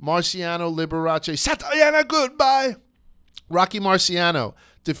 Marciano Liberace Satayana goodbye. Rocky Marciano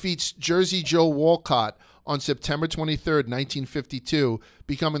defeats Jersey Joe Walcott on September 23rd, 1952,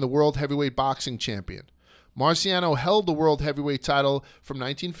 becoming the world heavyweight boxing champion. Marciano held the world heavyweight title from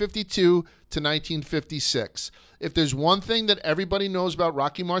 1952 to 1956. If there's one thing that everybody knows about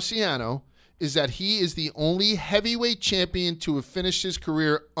Rocky Marciano, is that he is the only heavyweight champion to have finished his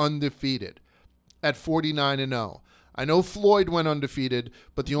career undefeated at 49-0. I know Floyd went undefeated,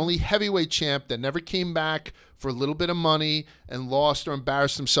 but the only heavyweight champ that never came back for a little bit of money and lost or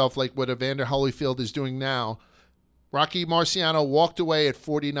embarrassed himself like what Evander Holyfield is doing now, Rocky Marciano walked away at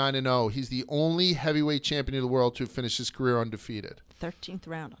 49-0. He's the only heavyweight champion of the world to finish his career undefeated. 13th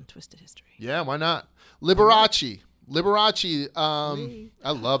round on Twisted History. Yeah, why not? Liberace,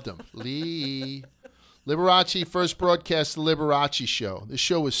 I loved him. Lee. Liberace first broadcast The Liberace Show. This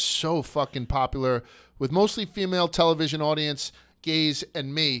show was so fucking popular with mostly female television audience, gays,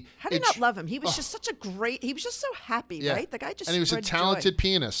 and me. How do you not love him? He was just such a great, he was just so happy, right? The guy just And he was a spread talented joy.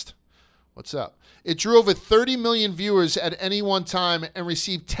 pianist. What's up? It drew over 30 million viewers at any one time and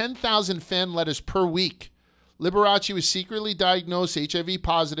received 10,000 fan letters per week. Liberace was secretly diagnosed HIV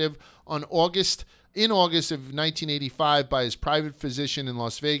positive in August of 1985 by his private physician in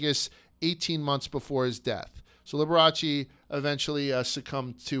Las Vegas, 18 months before his death. So Liberace eventually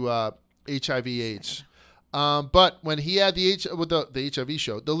succumbed to HIV/AIDS. But when he had the HIV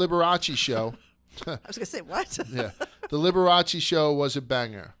show, the Liberace show. I was going to say, what? Yeah. The Liberace show was a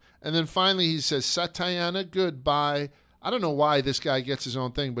banger. And then finally he says, Satayana, goodbye. I don't know why this guy gets his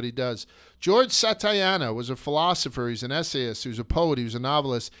own thing, but he does. George Santayana was a philosopher. He's an essayist. He was a poet. He was a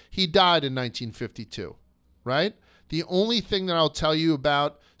novelist. He died in 1952, right? The only thing that I'll tell you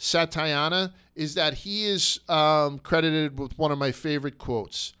about Santayana is that he is credited with one of my favorite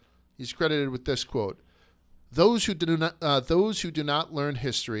quotes. He's credited with this quote: those who do not learn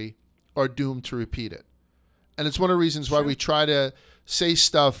history are doomed to repeat it. And it's one of the reasons why we try to say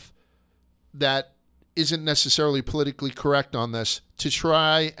stuff that isn't necessarily politically correct on this, to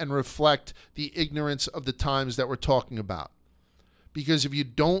try and reflect the ignorance of the times that we're talking about. Because if you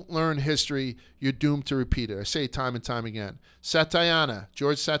don't learn history, you're doomed to repeat it. I say it time and time again. Santayana,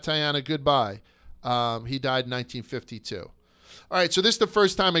 George Santayana, goodbye. He died in 1952. All right, so this is the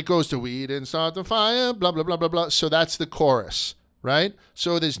first time it goes to "We didn't start the fire," blah, blah, blah, blah, blah. So that's the chorus, right?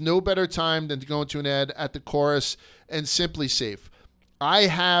 So there's no better time than to go into an ad at the chorus and Simplisafe. I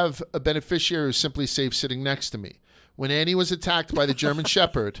have a beneficiary of Simplisafe sitting next to me. When Annie was attacked by the German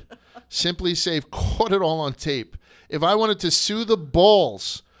Shepherd, Simplisafe caught it all on tape. If I wanted to sue the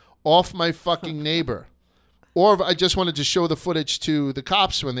balls off my fucking neighbor, or if I just wanted to show the footage to the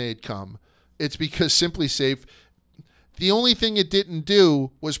cops when they'd come, it's because Simplisafe, the only thing it didn't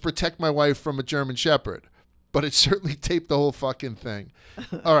do was protect my wife from a German Shepherd, but it certainly taped the whole fucking thing.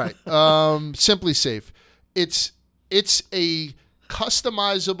 All right, Simplisafe. It's a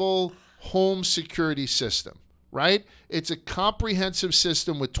customizable home security system, right? It's a comprehensive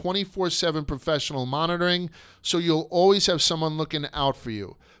system with 24/7 professional monitoring, so you'll always have someone looking out for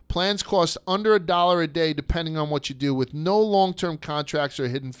you. Plans cost under $1 a day depending on what you do, with no long-term contracts or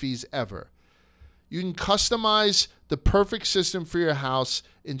hidden fees ever. You can customize the perfect system for your house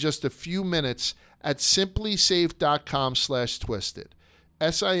in just a few minutes at simplisafe.com/twisted.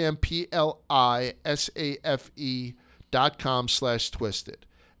 simplisafe.com/twisted.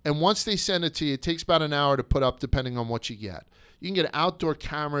 And once they send it to you, it takes about an hour to put up depending on what you get. You can get outdoor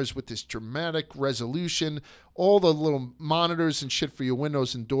cameras with this dramatic resolution, all the little monitors and shit for your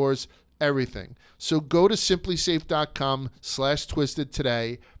windows and doors, everything. So go to simplisafe.com/twisted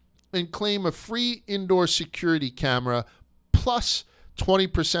today and claim a free indoor security camera plus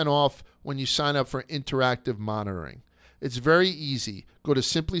 20% off when you sign up for interactive monitoring. It's very easy. Go to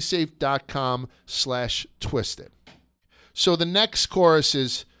simplisafe.com/twisted. So the next chorus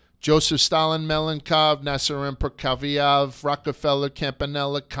is Joseph Stalin, Malenkov, Nasser Prokofiev, Rockefeller,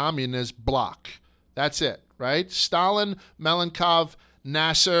 Campanella, Communist Bloc. That's it, right? Stalin, Malenkov,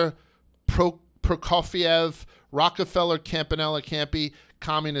 Nasser, Prokofiev, Rockefeller, Campanella, Campy,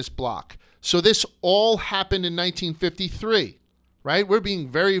 Communist Bloc. So this all happened in 1953, right? We're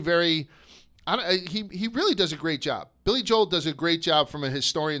being very, very... he really does a great job. Billy Joel does a great job from a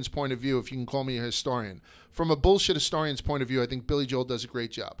historian's point of view, if you can call me a historian. From a bullshit historian's point of view, I think Billy Joel does a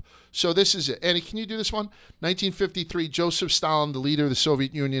great job. So this is it. Annie, can you do this one? 1953, Joseph Stalin, the leader of the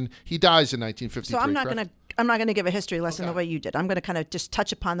Soviet Union, he dies in 1953. So I'm not going to give a history lesson the way you did. I'm going to kind of just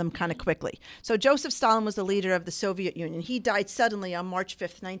touch upon them kind of quickly. So Joseph Stalin was the leader of the Soviet Union. He died suddenly on March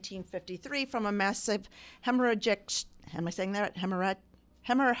 5th, 1953 from a massive hemorrhagic, am I saying that? Hemorrhagic,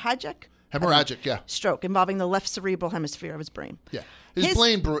 yeah. Stroke involving the left cerebral hemisphere of his brain. Yeah. His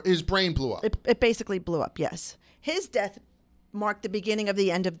brain blew up. It basically blew up, yes. His death marked the beginning of the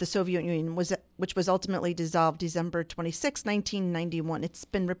end of the Soviet Union, which was ultimately dissolved December 26, 1991. It's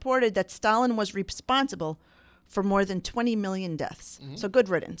been reported that Stalin was responsible for more than 20 million deaths. Mm-hmm. So good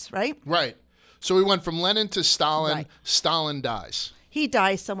riddance, right? Right. So we went from Lenin to Stalin. Right. Stalin dies. He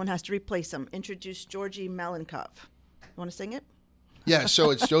dies. Someone has to replace him. Introduce Georgy Malenkov. You want to sing it? Yeah, so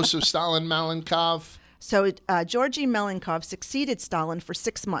it's Joseph Stalin, Malenkov. So Georgy Malenkov succeeded Stalin for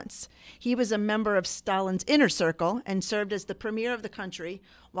 6 months. He was a member of Stalin's inner circle and served as the premier of the country,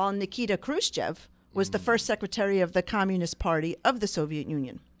 while Nikita Khrushchev was the first secretary of the Communist Party of the Soviet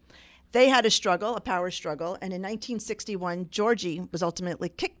Union. They had a power struggle, and in 1961, Georgy was ultimately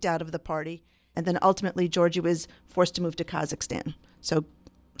kicked out of the party, and then ultimately Georgy was forced to move to Kazakhstan. So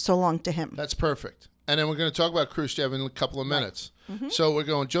long to him. That's perfect. And then we're going to talk about Khrushchev in a couple of minutes. Right. Mm-hmm. So we're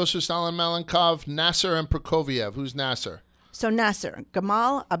going Joseph Stalin, Malenkov, Nasser, and Prokofiev. Who's Nasser? So Nasser,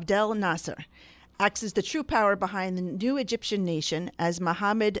 Gamal Abdel Nasser, acts as the true power behind the new Egyptian nation as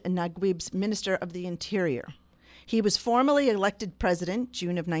Mohammed Naguib's Minister of the Interior. He was formally elected president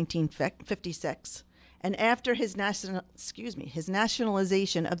June of 1956, and after his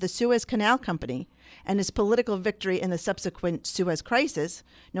nationalization of the Suez Canal Company and his political victory in the subsequent Suez Crisis,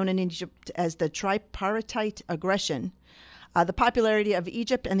 known in Egypt as the tripartite aggression, the popularity of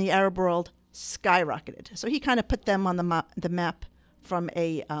Egypt and the Arab world skyrocketed. So he kind of put them on the map from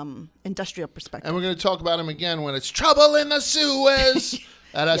a industrial perspective. And we're going to talk about him again when it's trouble in the Suez.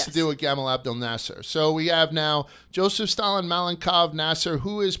 That has to do with Gamal Abdel Nasser. So we have now Joseph Stalin, Malenkov, Nasser.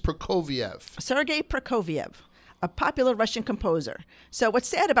 Who is Prokofiev? Sergei Prokofiev, a popular Russian composer. So what's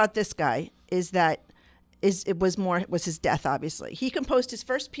sad about this guy is that it was his death, obviously. He composed his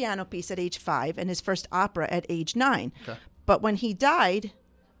first piano piece at age 5 and his first opera at age 9. Okay. But when he died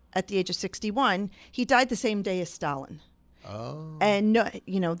at the age of 61, he died the same day as Stalin. Oh. And,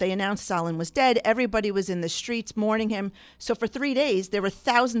 they announced Stalin was dead. Everybody was in the streets mourning him. So for 3 days, there were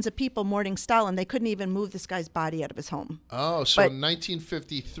thousands of people mourning Stalin. They couldn't even move this guy's body out of his home. Oh, so in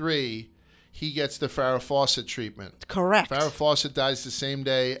 1953, he gets the Farrah Fawcett treatment. Correct. Farrah Fawcett dies the same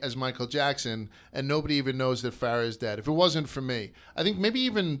day as Michael Jackson, and nobody even knows that Farrah is dead. If it wasn't for me, I think maybe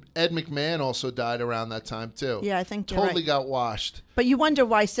even Ed McMahon also died around that time too. Yeah, I think totally got washed. But you wonder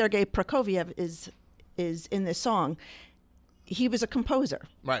why Sergei Prokofiev is in this song. He was a composer.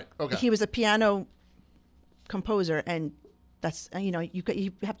 Right. Okay. He was a piano composer, and that's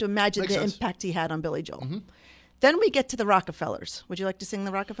you have to imagine Makes sense. Impact he had on Billy Joel. Mm-hmm. Then we get to the Rockefellers. Would you like to sing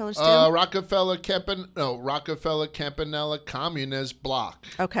the Rockefellers too? Rockefeller Campanella Communist Bloc.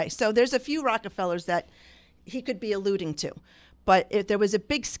 Okay, so there's a few Rockefellers that he could be alluding to, but if there was a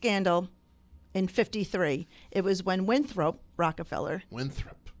big scandal in '53, it was when Winthrop Rockefeller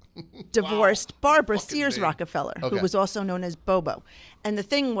divorced Barbara Sears Rockefeller, who was also known as Bobo. And the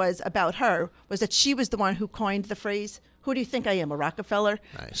thing was about her was that she was the one who coined the phrase, "Who do you think I am, a Rockefeller?"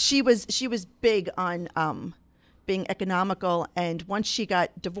 Nice. She was big on being economical, and once she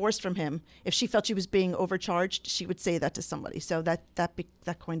got divorced from him, if she felt she was being overcharged, she would say that to somebody. So that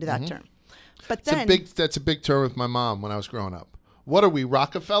coined that term. But then that's a big term with my mom when I was growing up. What are we,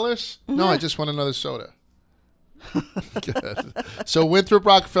 Rockefellers? No, I just want another soda. Good. So Winthrop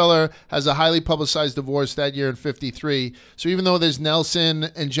Rockefeller has a highly publicized divorce that year in '53. So even though there's Nelson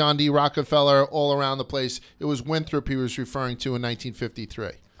and John D. Rockefeller all around the place, it was Winthrop he was referring to in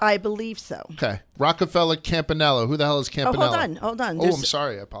 1953. I believe so. Okay. Rockefeller Campanella. Who the hell is Campanella? Oh, hold on. Oh, I'm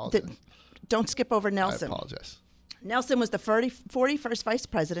sorry. I apologize. Don't skip over Nelson. I apologize. Nelson was the 41st vice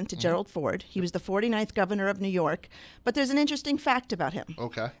president to Gerald Ford. He was the 49th governor of New York. But there's an interesting fact about him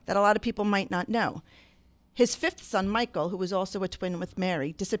that a lot of people might not know. His 5th son, Michael, who was also a twin with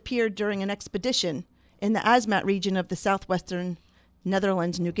Mary, disappeared during an expedition in the Asmat region of the southwestern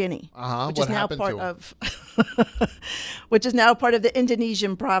Netherlands, New Guinea, which is now part of which is now part of the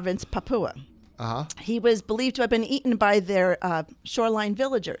Indonesian province Papua. He was believed to have been eaten by their shoreline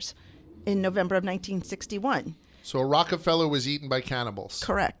villagers in November of 1961. So Rockefeller was eaten by cannibals.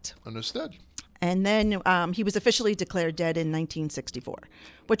 Correct. Understood. And then he was officially declared dead in 1964,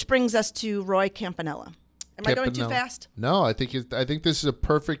 which brings us to Roy Campanella. Am I going too fast? No, I think this is a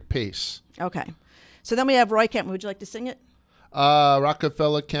perfect pace. Okay. So then we have Roy Campanella. Would you like to sing it?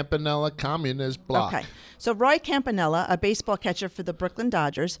 Rockefeller Campanella Communist Bloc. Okay. So Roy Campanella, a baseball catcher for the Brooklyn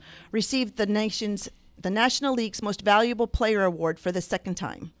Dodgers, received the National League's Most Valuable Player Award for the second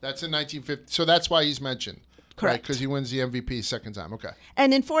time. That's in 1950. So that's why he's mentioned. Correct. Because he wins the MVP second time. Okay.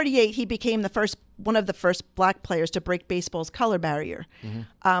 And in '48, he became one of the first black players to break baseball's color barrier.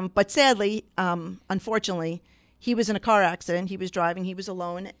 But sadly, unfortunately, he was in a car accident. He was driving. He was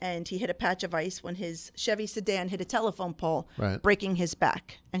alone, and he hit a patch of ice when his Chevy sedan hit a telephone pole, breaking his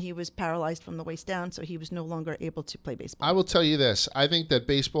back. And he was paralyzed from the waist down, so he was no longer able to play baseball. I will tell you this. I think that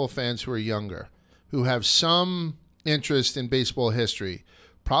baseball fans who are younger, who have some interest in baseball history,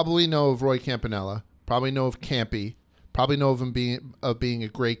 probably know of Roy Campanella, probably know of Campy, probably know of him being a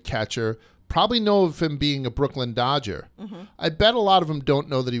great catcher, probably know of him being a Brooklyn Dodger. I bet a lot of them don't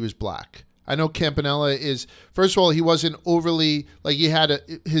know that he was black. I know Campanella is, first of all, he wasn't overly, like he had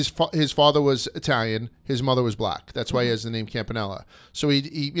his father was Italian, his mother was black. That's why he has the name Campanella. So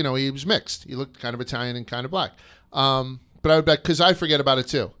he was mixed. He looked kind of Italian and kind of black. But I would bet, because I forget about it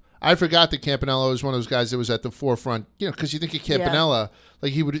too. I forgot that Campanella was one of those guys that was at the forefront, because you think of Campanella,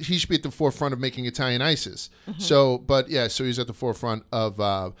 like he should be at the forefront of making Italian ices. So he's at the forefront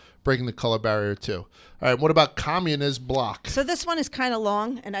of breaking the color barrier too. All right, what about Communist Bloc? So this one is kind of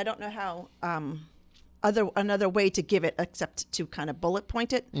long, and I don't know how another way to give it except to kind of bullet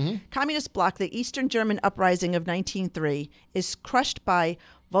point it. Communist Bloc, the Eastern German uprising of 1903, is crushed by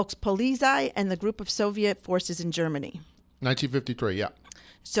Volkspolizei and the group of Soviet forces in Germany. 1953, yeah.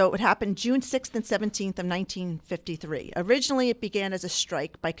 So it happened June 6th and 17th of 1953. Originally, it began as a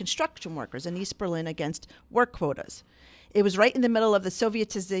strike by construction workers in East Berlin against work quotas. It was right in the middle of the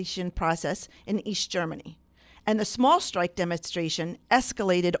Sovietization process in East Germany. And the small strike demonstration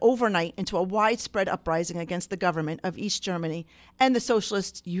escalated overnight into a widespread uprising against the government of East Germany and the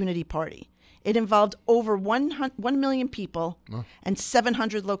Socialist Unity Party. It involved over 1 million people and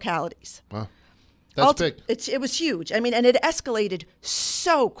 700 localities. Wow. That's big. It was huge. I mean, and it escalated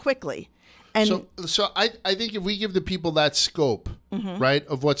so quickly. And so I think if we give the people that scope, right,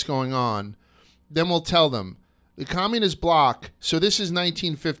 of what's going on, then we'll tell them the communist bloc. So this is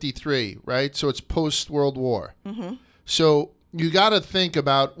 1953, right? So it's post-World War. So you got to think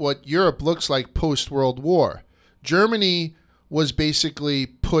about what Europe looks like post-World War. Germany was basically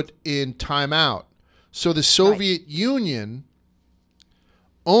put in timeout. So the Soviet Union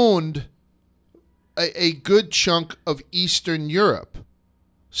owned a good chunk of Eastern Europe.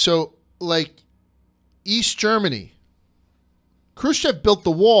 So, like, East Germany. Khrushchev built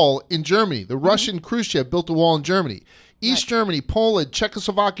the wall in Germany. The Russian Khrushchev built the wall in Germany. East Germany, Poland,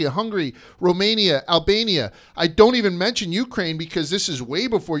 Czechoslovakia, Hungary, Romania, Albania. I don't even mention Ukraine because this is way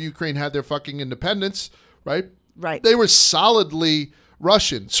before Ukraine had their fucking independence, right? Right. They were solidly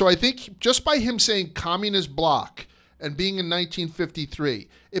Russian. So I think just by him saying communist bloc and being in 1953,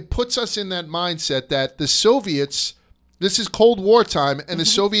 it puts us in that mindset that the Soviets, this is Cold War time, and the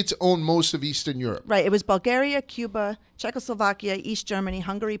Soviets own most of Eastern Europe. Right. It was Bulgaria, Cuba, Czechoslovakia, East Germany,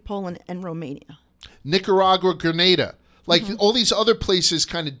 Hungary, Poland, and Romania. Nicaragua, Grenada. Like all these other places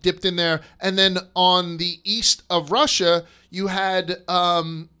kind of dipped in there. And then on the east of Russia, you had,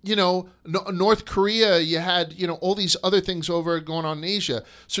 North Korea. You had, all these other things over going on in Asia.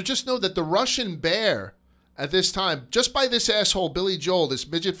 So just know that the Russian bear at this time, just by this asshole, Billy Joel, this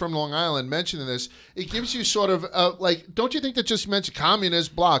midget from Long Island mentioning this, it gives you sort of don't you think that just mentioned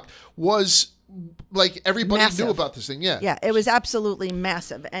communist bloc was like everybody massive. knew about this thing? Yeah. Yeah, it was absolutely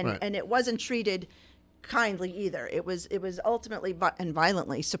massive. And it wasn't treated kindly either. It was ultimately and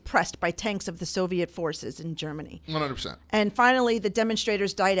violently suppressed by tanks of the Soviet forces in Germany. 100%. And finally, the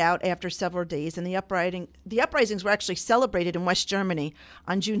demonstrators died out after several days, and the uprisings were actually celebrated in West Germany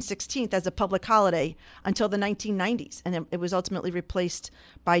on June 16th as a public holiday until the 1990s, and it was ultimately replaced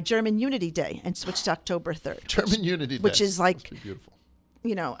by German Unity Day and switched to October 3rd. German Unity Day, which is like beautiful.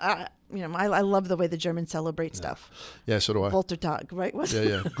 I love the way the Germans celebrate stuff. Yeah, so do I. Voltertag, right?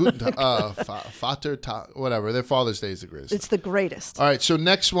 Yeah. Guten Tag, Vatertag, whatever. Their Father's Day is the greatest. It's the greatest. All right, so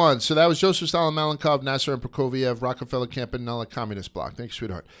next one. So that was Joseph Stalin, Malenkov, Nasser and Prokofiev, Rockefeller, Campanella, Communist Bloc. Thanks,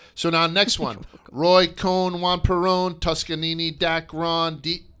 sweetheart. So now next one. Roy Cohn, Juan Perón, Toscanini, Dacron,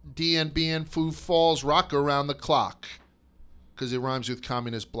 DNBN, Foo Falls, Rock Around the Clock. Because it rhymes with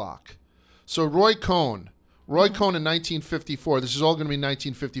Communist Bloc. So Roy Cohn in 1954. This is all going to be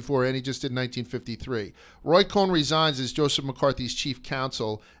 1954, and he just did 1953. Roy Cohn resigns as Joseph McCarthy's chief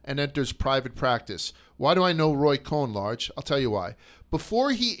counsel and enters private practice. Why do I know Roy Cohn, Large? I'll tell you why.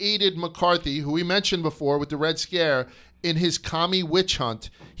 Before he aided McCarthy, who we mentioned before with the Red Scare, in his commie witch hunt,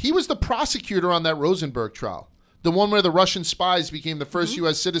 he was the prosecutor on that Rosenberg trial. The one where the Russian spies became the first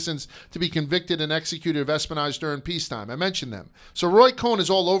U.S. citizens to be convicted and executed of espionage during peacetime. I mentioned them. So Roy Cohn is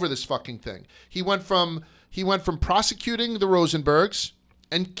all over this fucking thing. He went from prosecuting the Rosenbergs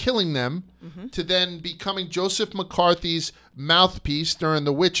and killing them to then becoming Joseph McCarthy's mouthpiece during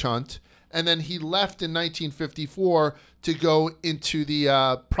the witch hunt. And then he left in 1954 to go into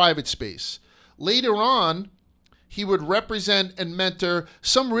the private space. Later on, he would represent and mentor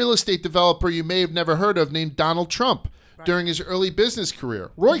some real estate developer you may have never heard of named Donald Trump during his early business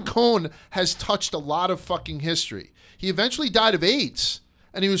career. Roy Cohn has touched a lot of fucking history. He eventually died of AIDS.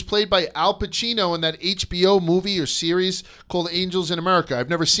 And he was played by Al Pacino in that HBO movie or series called Angels in America. I've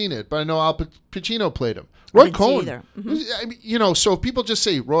never seen it, but I know Al Pacino played him. Roy Cohn. I mean, so if people just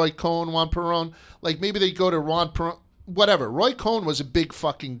say Roy Cohn, Juan Perón, like maybe they go to Juan Perón, whatever. Roy Cohn was a big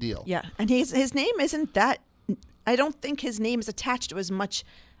fucking deal. Yeah, and his name isn't that. I don't think his name is attached to as much.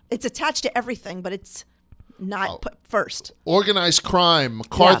 It's attached to everything, but it's not put first. Organized crime,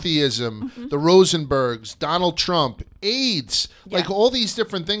 McCarthyism, the Rosenbergs, Donald Trump, AIDS, like all these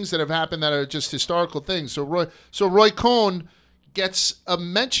different things that have happened that are just historical things. So Roy Cohn gets a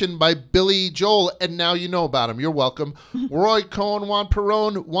mention by Billy Joel, and now you know about him. You're welcome. Roy Cohn, Juan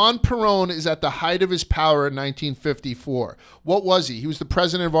Perón. Juan Perón is at the height of his power in 1954. What was he? He was the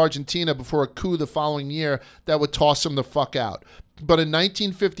president of Argentina before a coup the following year that would toss him the fuck out. But in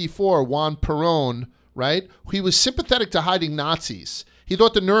 1954, Juan Perón, right? He was sympathetic to hiding Nazis. He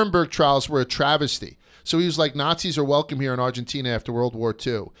thought the Nuremberg trials were a travesty. So he was like, Nazis are welcome here in Argentina after World War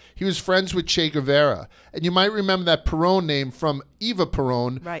II. He was friends with Che Guevara. And you might remember that Perón name from Eva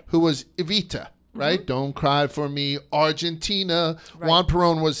Perón, who was Evita, right? Don't cry for me, Argentina. Juan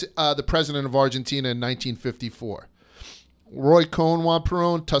Perón was the president of Argentina in 1954. Roy Cohn, Juan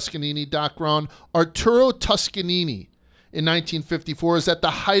Perón, Toscanini, Dacron. Arturo Toscanini in 1954 is at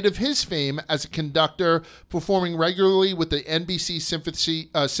the height of his fame as a conductor, performing regularly with the NBC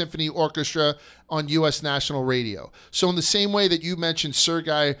Symphony Orchestra on U.S. national radio. So in the same way that you mentioned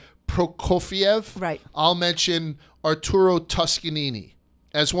Sergei Prokofiev. Right. I'll mention Arturo Toscanini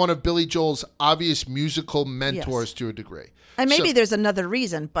as one of Billy Joel's obvious musical mentors to a degree. And maybe there's another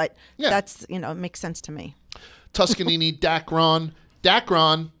reason, but that's, it makes sense to me. Toscanini, Dacron.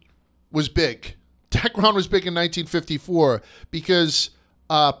 Dacron was big. Dacron was big in 1954 because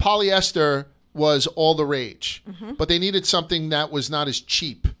polyester was all the rage. But they needed something that was not as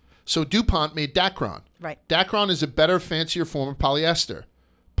cheap. So DuPont made Dacron. Right. Dacron is a better, fancier form of polyester.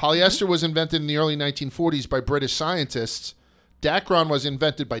 Polyester was invented in the early 1940s by British scientists. Dacron was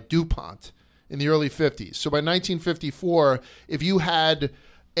invented by DuPont in the early 50s. So by 1954, if you had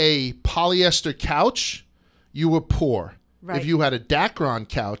a polyester couch, you were poor. Right. If you had a Dacron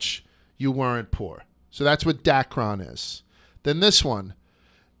couch, you weren't poor. So that's what Dacron is. Then this one,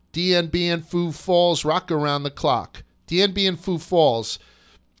 DNB and Foo Falls, Rock Around the Clock. DNB and Foo Falls.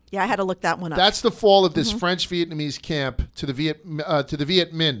 Yeah, I had to look that one up. That's the fall of this French-Vietnamese camp to the Viet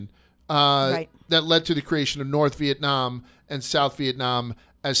Minh that led to the creation of North Vietnam and South Vietnam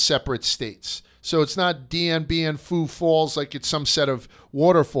as separate states. So it's not Dien Bien Phu Falls like it's some set of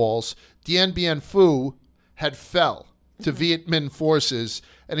waterfalls. Dien Bien Phu had fell to Viet Minh forces,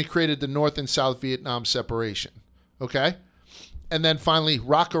 and it created the North and South Vietnam separation. Okay? And then finally,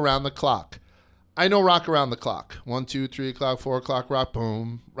 Rock Around the Clock. I know Rock Around the Clock. 1, 2, 3 o'clock, 4 o'clock, rock,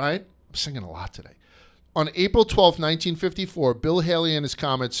 boom, right? I'm singing a lot today. On April 12, 1954, Bill Haley and his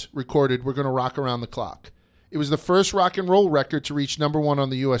Comets recorded We're Gonna Rock Around the Clock. It was the first rock and roll record to reach #1 on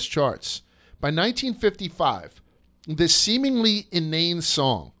the U.S. charts. By 1955, this seemingly inane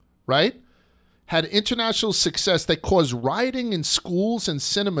song, right, had international success that caused rioting in schools and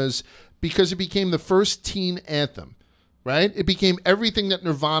cinemas because it became the first teen anthem, right? It became everything that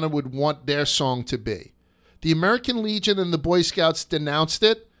Nirvana would want their song to be. The American Legion and the Boy Scouts denounced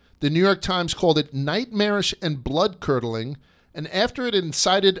it. The New York Times called it nightmarish and blood-curdling. And after it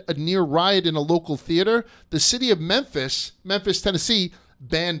incited a near riot in a local theater, the city of Memphis, Tennessee,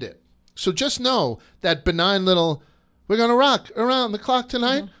 banned it. So just know that benign little, we're going to rock around the clock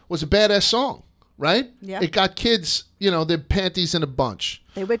tonight, was a badass song, right? Yeah. It got kids, their panties in a bunch.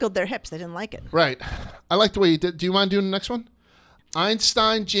 They wiggled their hips. They didn't like it. Right. I like the way you did. Do you mind doing the next one?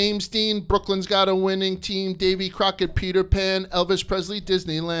 Einstein, James Dean, Brooklyn's Got a Winning Team, Davy Crockett, Peter Pan, Elvis Presley,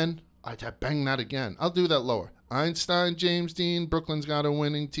 Disneyland. I bang that again. I'll do that lower. Einstein, James Dean, Brooklyn's Got a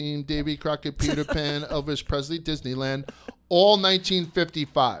Winning Team, Davy Crockett, Peter Pan, Elvis Presley, Disneyland, all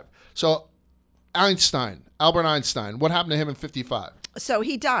 1955. So Einstein, Albert Einstein, what happened to him in 55? So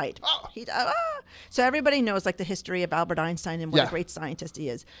he died. Oh. So everybody knows like the history of Albert Einstein and what a great scientist he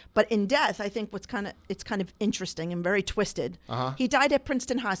is. But in death, I think it's kind of interesting and very twisted. He died at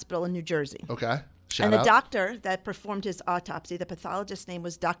Princeton Hospital in New Jersey. Okay. And the doctor that performed his autopsy, the pathologist's name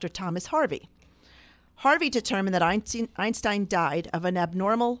was Dr. Thomas Harvey. Harvey determined that Einstein died of an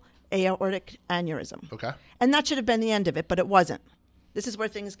abnormal aortic aneurysm. Okay. And that should have been the end of it, but it wasn't. This is where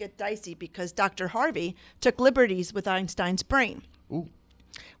things get dicey because Dr. Harvey took liberties with Einstein's brain. Ooh.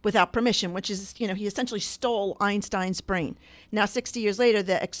 Without permission, which is, he essentially stole Einstein's brain. Now, 60 years later,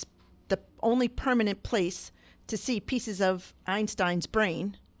 the only permanent place to see pieces of Einstein's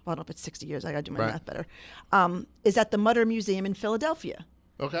brain, well, I don't know if it's 60 years, I gotta do my math better, is at the Mutter Museum in Philadelphia.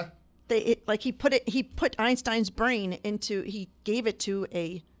 Okay. He put Einstein's brain he gave it to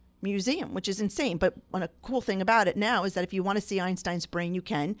a museum, which is insane. But one cool thing about it now is that if you want to see Einstein's brain, you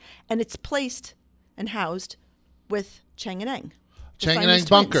can, and it's placed and housed with Chang and Eng. Chang and Eng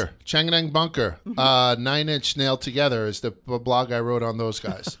Bunker. Chang and Eng Bunker. 9 Inch Nailed Together is the blog I wrote on those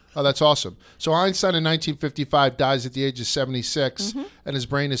guys. Oh, that's awesome. So Einstein in 1955 dies at the age of 76, and his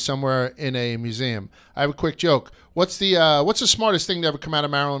brain is somewhere in a museum. I have a quick joke. What's the smartest thing to ever come out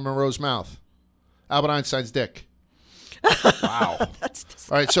of Marilyn Monroe's mouth? Albert Einstein's dick. Wow. That's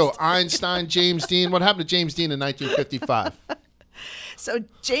disgusting. All right, so Einstein, James Dean. What happened to James Dean in 1955? So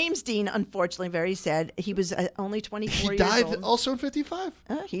James Dean, unfortunately, very sad. He was only 24 years old. He died also in 55?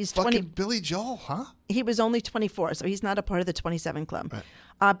 He's Fucking 20. Billy Joel, huh? He was only 24, so he's not a part of the 27 club.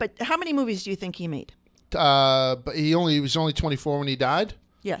 Right. But how many movies do you think he made? But he was only 24 when he died?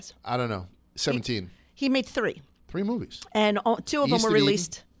 Yes. I don't know. 17. He made 3. 3 movies. And 2 of them were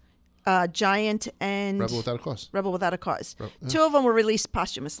released. Giant and Rebel Without a Cause. Rebel Without a Cause. 2 of them were released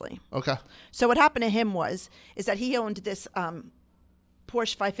posthumously. Okay. So what happened to him is that he owned this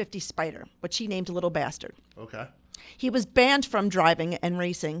Porsche 550 Spider, which he named Little Bastard. Okay. He was banned from driving and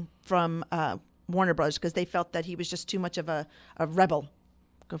racing from Warner Brothers because they felt that he was just too much of a rebel.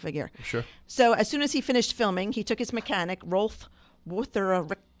 Go figure. Sure. So as soon as he finished filming, he took his mechanic, Rolf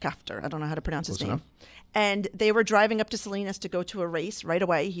Wuthericafter, I don't know how to pronounce his name, and they were driving up to Salinas to go to a race right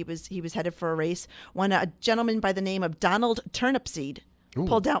away. He was headed for a race when a gentleman by the name of Donald Turnipseed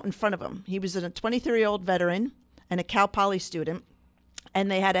pulled out in front of him. He was a 23-year-old veteran and a Cal Poly student,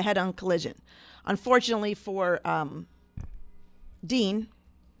 and they had a head-on collision. Unfortunately for Dean,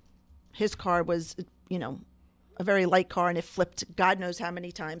 his car was, a very light car, and it flipped God knows how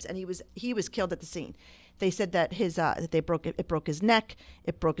many times, and he was killed at the scene. They said that it broke his neck,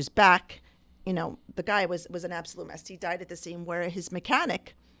 it broke his back. The guy was an absolute mess. He died at the scene, where his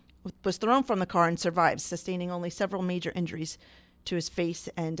mechanic was thrown from the car and survived, sustaining only several major injuries to his face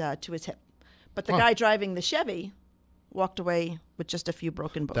and to his hip. But the guy driving the Chevy walked away with just a few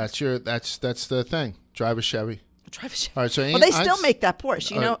broken bones. That's the thing. Drive a Chevy. Drive a Chevy. All right, so they still make that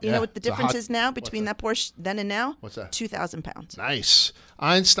Porsche. You know what the It's a difference hot- is now between that Porsche then and now? What's that? 2,000 pounds. Nice.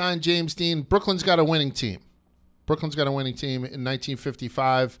 Einstein, James Dean. Brooklyn's got a winning team. Brooklyn's got a winning team in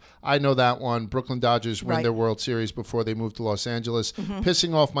 1955. I know that one. Brooklyn Dodgers win their World Series before they moved to Los Angeles,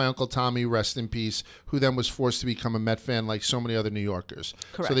 pissing off my Uncle Tommy, rest in peace, who then was forced to become a Met fan like so many other New Yorkers.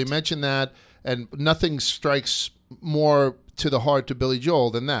 Correct. So they mentioned that, and nothing strikes more to the heart to Billy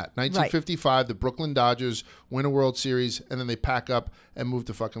Joel than that. 1955, the Brooklyn Dodgers win a World Series, and then they pack up and move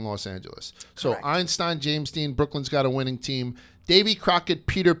to fucking Los Angeles. So Einstein, James Dean, Brooklyn's got a winning team. Davy Crockett,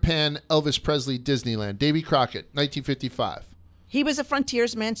 Peter Pan, Elvis Presley, Disneyland. Davy Crockett, 1955. He was a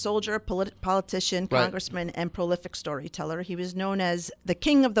frontiersman, soldier, politician, congressman, and prolific storyteller. He was known as the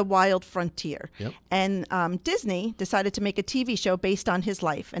king of the wild frontier. Yep. And Disney decided to make a TV show based on his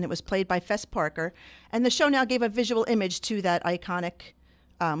life, and it was played by Fess Parker. And the show now gave a visual image to that iconic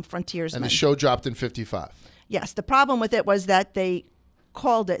frontiersman. And the show dropped in 55. Yes. The problem with it was that they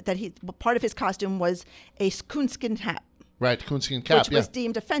called it that part of his costume was a coonskin hat. Right, coonskin cap, which was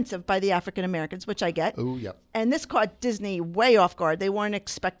deemed offensive by the African Americans, which I get. Oh, yep. And this caught Disney way off guard. They weren't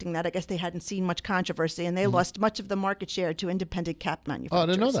expecting that. I guess they hadn't seen much controversy, and they lost much of the market share to independent cap manufacturers. Oh, I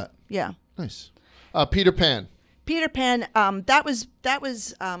didn't know that. Yeah. Nice. Peter Pan. Peter Pan. It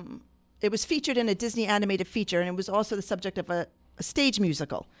was featured in a Disney animated feature, and it was also the subject of a stage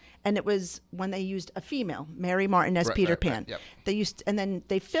musical. And it was when they used a female, Mary Martin, as Peter Pan. Yep. And then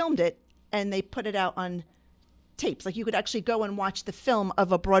they filmed it, and they put it out on tapes. Like, you could actually go and watch the film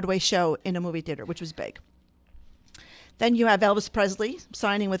of a Broadway show in a movie theater, which was big. Then you have Elvis Presley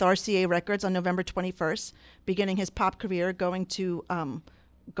signing with RCA Records on November 21st, beginning his pop career, going to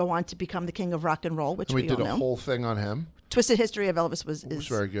go on to become the king of rock and roll, which we all know. We did a whole thing on him. Twisted History of Elvis was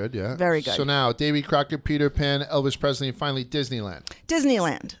very good, yeah. Very good. So now, Davy Crockett, Peter Pan, Elvis Presley, and finally Disneyland.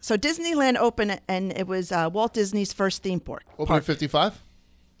 Disneyland. So Disneyland opened, and it was Walt Disney's first theme park. Opened in 55?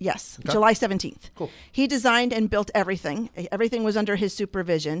 Yes, okay. July 17th. Cool. He designed and built everything. Everything was under his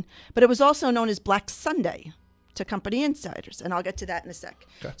supervision, but it was also known as Black Sunday to company insiders, and I'll get to that in a sec.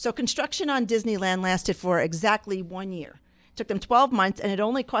 Okay. So construction on Disneyland lasted for exactly 1 year. It took them 12 months, and it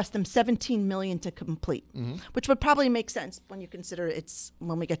only cost them $17 million to complete, which would probably make sense when you consider it's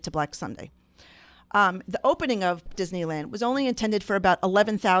when we get to Black Sunday. The opening of Disneyland was only intended for about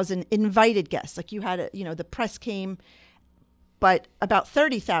 11,000 invited guests. Like, you had, the press came, but about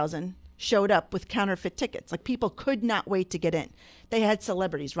 30,000 showed up with counterfeit tickets. Like, people could not wait to get in. They had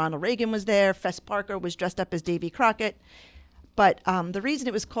celebrities. Ronald Reagan was there. Fess Parker was dressed up as Davy Crockett. But the reason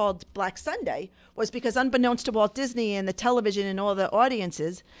it was called Black Sunday was because, unbeknownst to Walt Disney and the television and all the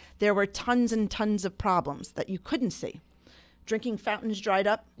audiences, there were tons and tons of problems that you couldn't see. Drinking fountains dried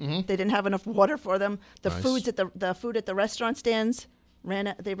up. They didn't have enough water for them. The food at the restaurant stands ran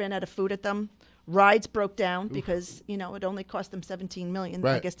out of food at them. Rides broke down because, it only cost them $17 million.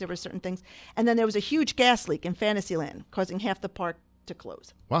 Right. I guess there were certain things. And then there was a huge gas leak in Fantasyland, causing half the park to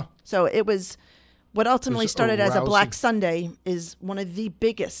close. Wow. So it was what ultimately started as a Black Sunday is one of the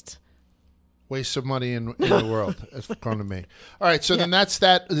biggest waste of money in the world, as come to me. All right, so then that's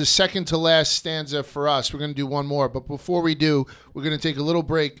the second to last stanza for us. We're going to do one more, but before we do, we're going to take a little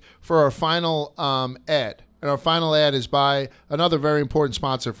break for our final ad. And our final ad is by another very important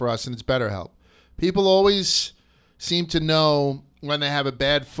sponsor for us, and it's BetterHelp. People always seem to know when they have a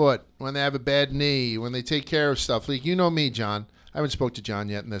bad foot, when they have a bad knee, when they take care of stuff. Like, you know me, John. I haven't spoke to John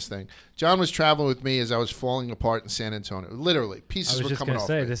yet in this thing. John was traveling with me as I was falling apart in San Antonio. Literally, pieces were coming off. I was just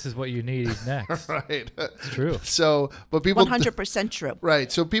going to say, this is what you need next. Right. It's true. So, but people 100% true.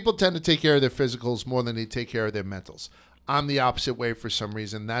 Right. So people tend to take care of their physicals more than they take care of their mentals. I'm the opposite way for some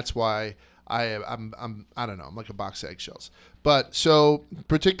reason. That's why I don't know. I'm like a box of eggshells. But so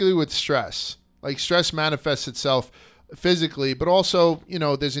particularly with stress, like stress manifests itself physically, but also,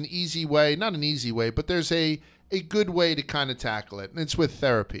 there's an easy way, not an easy way, but there's a good way to kind of tackle it. And it's with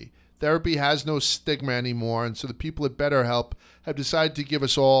therapy. Therapy has no stigma anymore. And so the people at BetterHelp have decided to give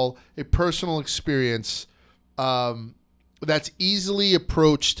us all a personal experience that's easily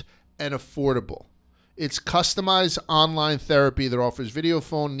approached and affordable. It's customized online therapy that offers video,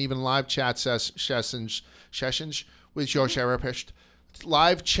 phone, and even live chat sessions with your therapist.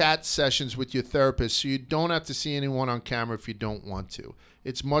 Live chat sessions with your therapist, so you don't have to see anyone on camera if you don't want to.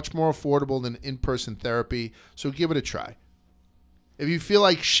 It's much more affordable than in-person therapy, so give it a try. If you feel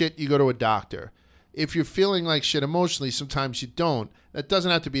like shit, you go to a doctor. If you're feeling like shit emotionally, sometimes you don't. That doesn't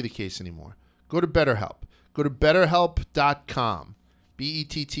have to be the case anymore. Go to BetterHelp. Go to BetterHelp.com.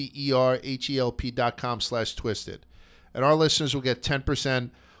 BetterHelp.com/twisted. And our listeners will get 10%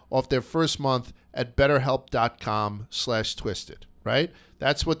 off their first month at BetterHelp.com/twisted. Right?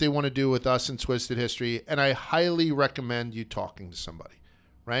 That's what they want to do with us in Twisted History. And I highly recommend you talking to somebody.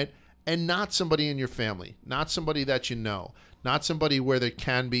 Right? And not somebody in your family. Not somebody that you know. Not somebody where there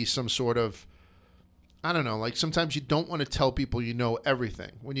can be some sort of, I don't know, like sometimes you don't want to tell people you know everything.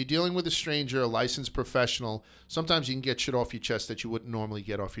 When you're dealing with a stranger, a licensed professional, sometimes you can get shit off your chest that you wouldn't normally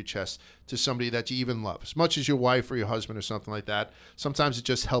get off your chest to somebody that you even love. As much as your wife or your husband or something like that, sometimes it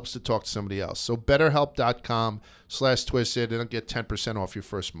just helps to talk to somebody else. So BetterHelp.com/twisted and get 10% off your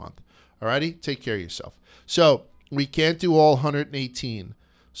first month. Alrighty? Take care of yourself. So we can't do all 118.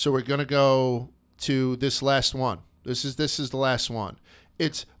 So we're going to go to this last one. This is the last one.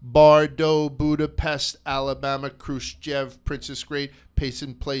 It's Bordeaux, Budapest, Alabama, Khrushchev, Princess Great,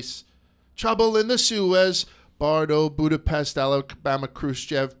 Payson Place, Trouble in the Suez. Bordeaux, Budapest, Alabama,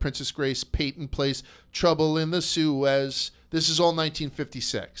 Khrushchev, Princess Grace, Peyton Place, Trouble in the Suez. This is all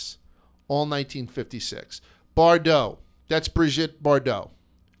 1956. All 1956. Bordeaux. That's Brigitte Bardot.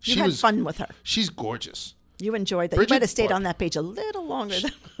 You had fun with her. She's gorgeous. You enjoyed that. Bridget You might have stayed on that page a little longer.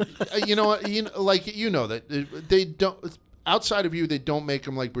 You know what? That they don't. Outside of you, they don't make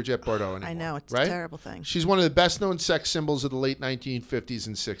them like Brigitte Bardot anymore. I know. It's right? a terrible thing. She's one of the best-known sex symbols of the late 1950s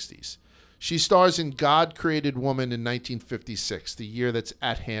and 60s. She stars in God Created Woman in 1956, the year that's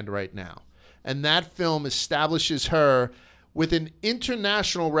at hand right now. And that film establishes her with an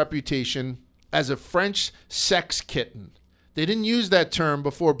international reputation as a French sex kitten. They didn't use that term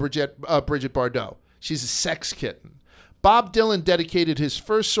before Brigitte Bardot. She's a sex kitten. Bob Dylan dedicated his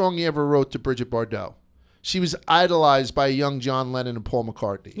first song he ever wrote to Brigitte Bardot. She was idolized by young John Lennon and Paul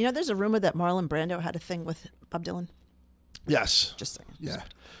McCartney. You know, there's a rumor that Marlon Brando had a thing with Bob Dylan. Yes. Just saying. Yeah.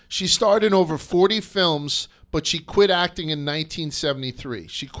 She starred in over 40 films, but she quit acting in 1973.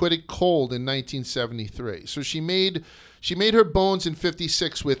 She quit it cold in 1973. So she made her bones in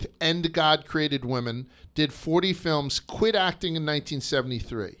 56 with And God Created Women, did 40 films, quit acting in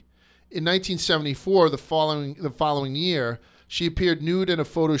 1973. In 1974, the following year, she appeared nude in a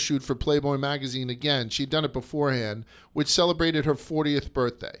photo shoot for Playboy magazine again. She'd done it beforehand, which celebrated her 40th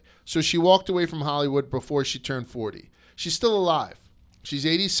birthday. So she walked away from Hollywood before she turned 40. She's still alive. She's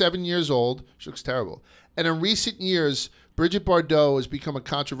 87 years old. She looks terrible. And in recent years, Brigitte Bardot has become a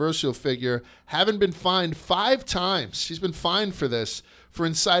controversial figure, having been fined 5 times. She's been fined for this, for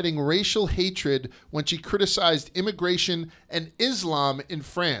inciting racial hatred when she criticized immigration and Islam in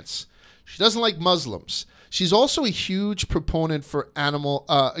France. She doesn't like Muslims. She's also a huge proponent for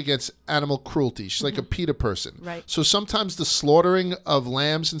against animal cruelty. She's like a PETA person. Right. So sometimes the slaughtering of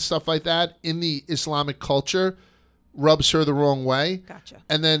lambs and stuff like that in the Islamic culture rubs her the wrong way. Gotcha.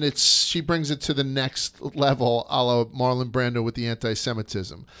 And then she brings it to the next level, a la Marlon Brando with the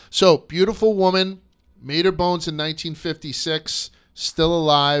anti-Semitism. So beautiful woman, made her bones in 1956, still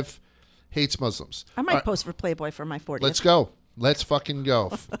alive, hates Muslims. I might post for Playboy for my 40th. Let's go. Let's fucking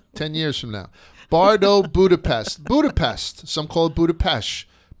go. 10 years from now. Bordeaux, Budapest. Budapest. Some call it Budapest.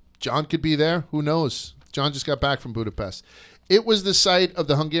 John could be there. Who knows? John just got back from Budapest. It was the site of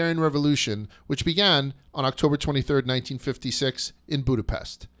the Hungarian Revolution, which began on October 23rd, 1956, in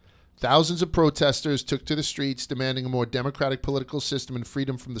Budapest. Thousands of protesters took to the streets demanding a more democratic political system and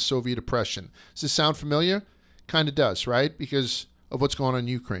freedom from the Soviet oppression. Does this sound familiar? Kind of does, right? Because of what's going on in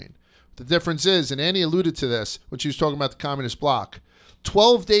Ukraine. The difference is, and Annie alluded to this when she was talking about the communist bloc,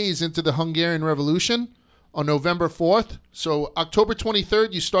 12 days into the Hungarian Revolution, on November 4th, so October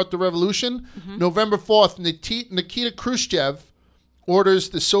 23rd, you start the revolution. November 4th, Nikita Khrushchev orders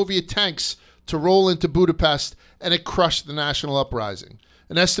the Soviet tanks to roll into Budapest, and it crushed the national uprising.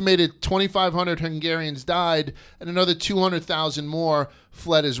 An estimated 2,500 Hungarians died, and another 200,000 more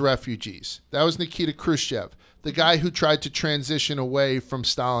fled as refugees. That was Nikita Khrushchev, the guy who tried to transition away from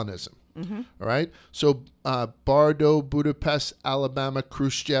Stalinism. All right. So Bordeaux, Budapest, Alabama,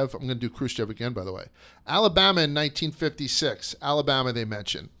 Khrushchev. I'm going to do Khrushchev again, by the way. Alabama in 1956. Alabama, they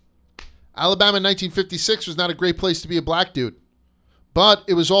mention. Alabama in 1956 was not a great place to be a black dude. But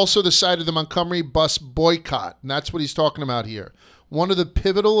it was also the site of the Montgomery bus boycott. And that's what he's talking about here. One of the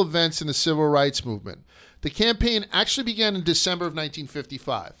pivotal events in the civil rights movement. The campaign actually began in December of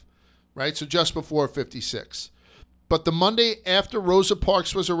 1955. right? So just before 56. But the Monday after Rosa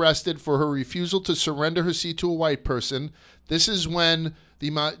Parks was arrested for her refusal to surrender her seat to a white person, this is when the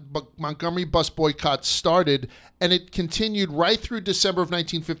Montgomery bus boycott started, and it continued right through December of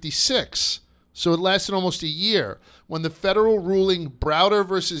 1956. So it lasted almost a year when the federal ruling Browder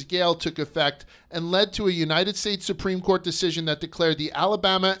versus Gale took effect and led to a United States Supreme Court decision that declared the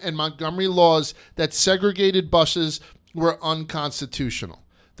Alabama and Montgomery laws that segregated buses were unconstitutional.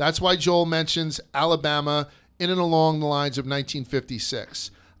 That's why Joel mentions Alabama in and along the lines of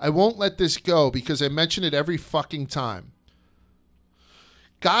 1956. I won't let this go because I mention it every fucking time.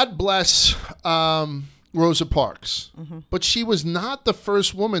 God bless Rosa Parks, but she was not the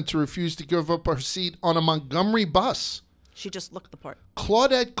first woman to refuse to give up her seat on a Montgomery bus. She just looked the part.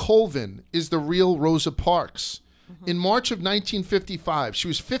 Claudette Colvin is the real Rosa Parks. In March of 1955, she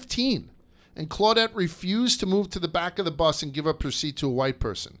was 15, and Claudette refused to move to the back of the bus and give up her seat to a white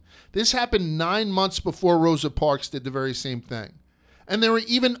person. This happened 9 months before Rosa Parks did the very same thing. And there were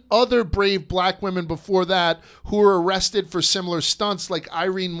even other brave black women before that who were arrested for similar stunts, like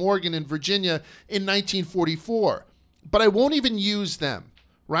Irene Morgan in Virginia in 1944. But I won't even use them,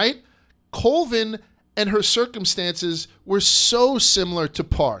 right? Colvin and her circumstances were so similar to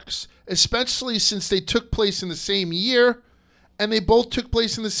Parks, especially since they took place in the same year and they both took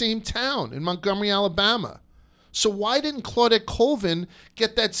place in the same town in Montgomery, Alabama. So why didn't Claudette Colvin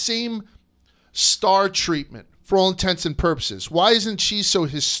get that same star treatment for all intents and purposes? Why isn't she so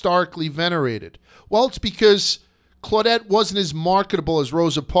historically venerated? Well, it's because Claudette wasn't as marketable as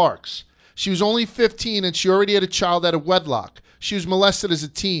Rosa Parks. She was only 15 and she already had a child out of wedlock. She was molested as a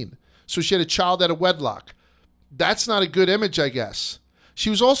teen, so she had a child out of wedlock. That's not a good image, I guess. She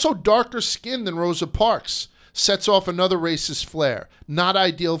was also darker skinned than Rosa Parks. Sets off another racist flair. Not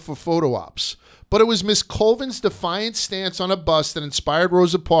ideal for photo ops. But it was Miss Colvin's defiant stance on a bus that inspired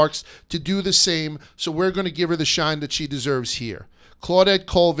Rosa Parks to do the same, so we're going to give her the shine that she deserves here. Claudette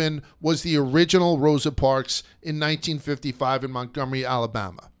Colvin was the original Rosa Parks in 1955 in Montgomery,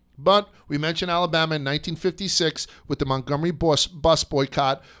 Alabama. But we mentioned Alabama in 1956 with the Montgomery bus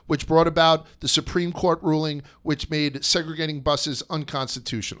boycott, which brought about the Supreme Court ruling, which made segregating buses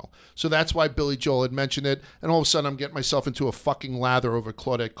unconstitutional. So that's why Billy Joel had mentioned it, and all of a sudden I'm getting myself into a fucking lather over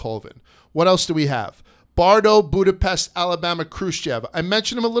Claudette Colvin. What else do we have? Bardo, Budapest, Alabama, Khrushchev. I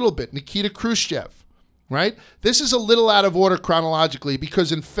mentioned him a little bit. Nikita Khrushchev, right? This is a little out of order chronologically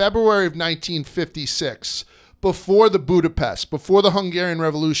because in February of 1956, before the Budapest, before the Hungarian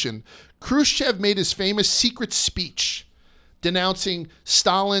Revolution, Khrushchev made his famous secret speech denouncing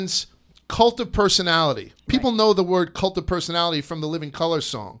Stalin's cult of personality. People know the word cult of personality from the Living Color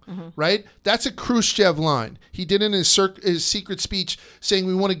song, right? That's a Khrushchev line. He did in his secret speech saying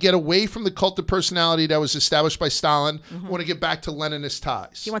we want to get away from the cult of personality that was established by Stalin. We want to get back to Leninist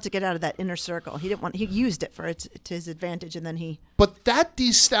ties. He wants to get out of that inner circle. He used it to his advantage, and then he... But that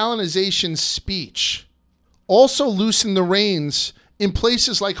de-Stalinization speech also loosened the reins in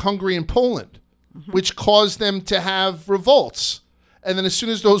places like Hungary and Poland, which caused them to have revolts. And then as soon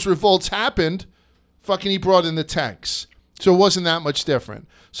as those revolts happened, fucking he brought in the tanks. So it wasn't that much different.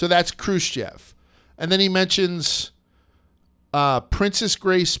 So that's Khrushchev. And then he mentions Princess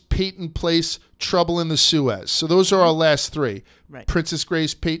Grace, Peyton Place, Trouble in the Suez. So those are our last three. Right. Princess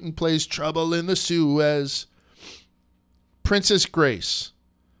Grace, Peyton Place, Trouble in the Suez. Princess Grace,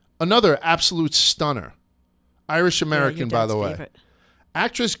 another absolute stunner. Irish-American, by the way. Favorite.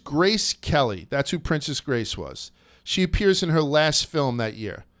 Actress Grace Kelly, that's who Princess Grace was. She appears in her last film that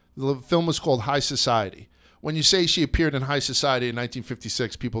year. The film was called High Society. When you say she appeared in High Society in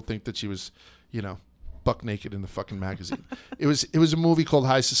 1956, people think that she was, buck naked in the fucking magazine. It was a movie called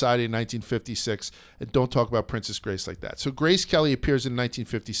High Society in 1956, and don't talk about Princess Grace like that. So Grace Kelly appears in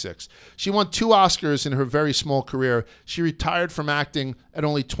 1956. She won 2 Oscars in her very small career. She retired from acting at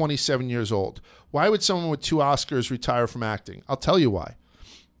only 27 years old. Why would someone with 2 Oscars retire from acting? I'll tell you why.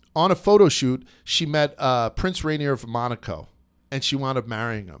 On a photo shoot, she met Prince Rainier of Monaco, and she wound up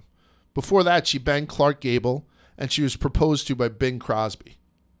marrying him. Before that, she banged Clark Gable, and she was proposed to by Bing Crosby,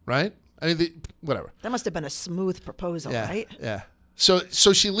 right? I mean, whatever. That must have been a smooth proposal, right? Yeah. So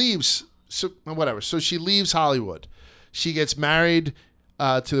she leaves. So whatever. So she leaves Hollywood. She gets married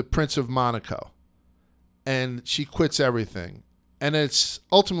to the Prince of Monaco, and she quits everything. And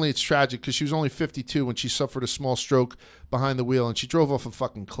ultimately it's tragic because she was only 52 when she suffered a small stroke behind the wheel and she drove off a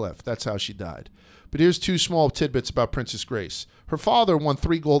fucking cliff. That's how she died. But here's 2 small tidbits about Princess Grace. Her father won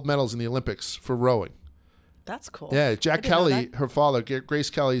 3 gold medals in the Olympics for rowing. That's cool. Yeah, Jack Kelly, her father, Grace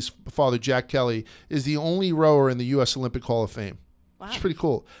Kelly's father, Jack Kelly, is the only rower in the U.S. Olympic Hall of Fame. Wow. It's pretty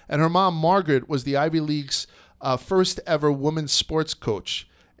cool. And her mom, Margaret, was the Ivy League's first ever women's sports coach.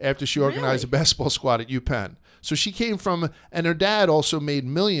 after she organized a basketball squad at UPenn. So she came from, and her dad also made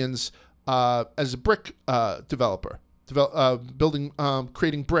millions as a brick developer,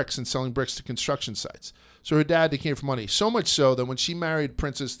 creating bricks and selling bricks to construction sites. So her dad, they came from money. So much so that when she married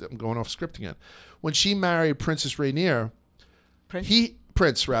I'm going off script again. When she married Princess Rainier, Prince,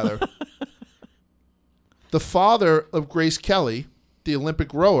 the father of Grace Kelly, the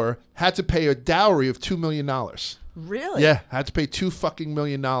Olympic rower, had to pay a dowry of $2 million. Really? Yeah, had to pay $2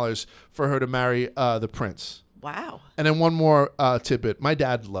 million for her to marry the prince. Wow. And then one more tidbit. My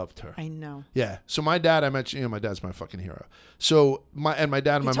dad loved her. I know. Yeah. So my dad, I mentioned, my dad's my fucking hero. So my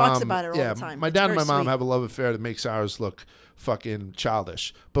dad and my mom. He talks about her all the time. My dad and my mom have a love affair that makes ours look fucking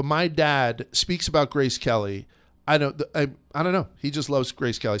childish. But my dad speaks about Grace Kelly. I don't know. He just loves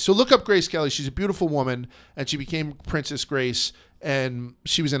Grace Kelly. So look up Grace Kelly. She's a beautiful woman, and she became Princess Grace, and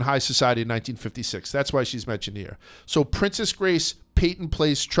she was in high society in 1956. That's why she's mentioned here. So Princess Grace, Peyton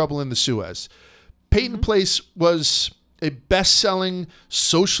Place, Trouble in the Suez. Peyton Place was a best-selling,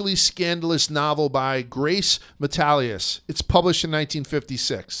 socially scandalous novel by Grace Metalius. It's published in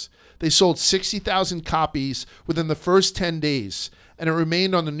 1956. They sold 60,000 copies within the first 10 days, and it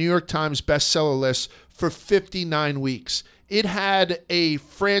remained on the New York Times bestseller list for 59 weeks. It had a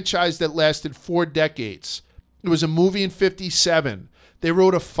franchise that lasted 4 decades. It was a movie in 57. They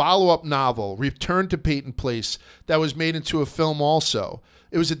wrote a follow-up novel, Return to Peyton Place, that was made into a film also.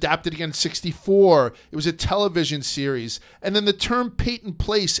 It was adapted again in 64. It was a television series. And then the term Peyton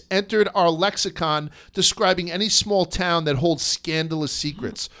Place entered our lexicon describing any small town that holds scandalous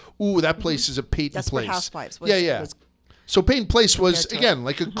secrets. Ooh, that place is a Peyton Place. Housewives. So Peyton Place was, again,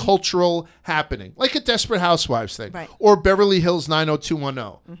 like a cultural happening. Like a Desperate Housewives thing. Right. Or Beverly Hills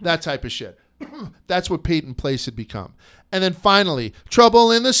 90210. That type of shit. That's what Peyton Place had become. And then finally, Trouble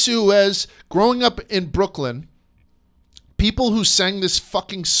in the Suez. Growing up in Brooklyn, people who sang this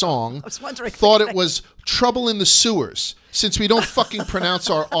fucking song thought it was Trouble in the Sewers, since we don't fucking pronounce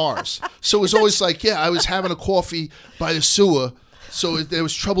our R's. So it was always like, yeah, I was having a coffee by the sewer, so there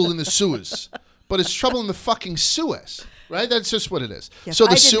was trouble in the sewers. But it's trouble in the fucking Suez, right? That's just what it is. Yes, so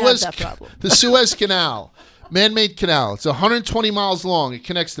the Suez Canal, man-made canal. It's 120 miles long. It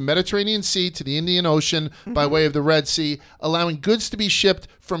connects the Mediterranean Sea to the Indian Ocean by way of the Red Sea, allowing goods to be shipped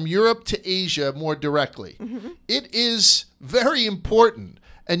from Europe to Asia more directly. It is very important.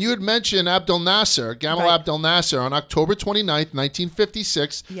 And you had mentioned Abdel Nasser, Gamal Abdel Nasser, on October 29th,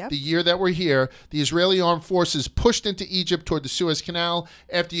 1956, the year that we're here, the Israeli armed forces pushed into Egypt toward the Suez Canal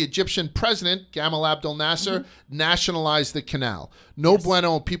after the Egyptian president, Gamal Abdel Nasser, nationalized the canal. No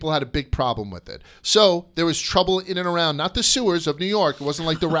bueno, people had a big problem with it. So there was trouble in and around, not the sewers of New York. It wasn't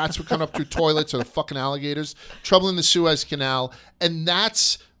like the rats would come up through toilets or the fucking alligators. Trouble in the Suez Canal. And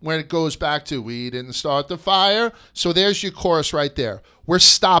that's when it goes back to, we didn't start the fire. So there's your chorus right there. We're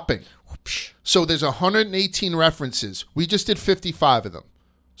stopping. So there's 118 references. We just did 55 of them.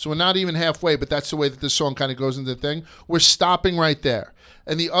 So we're not even halfway, but that's the way that this song kind of goes into the thing. We're stopping right there.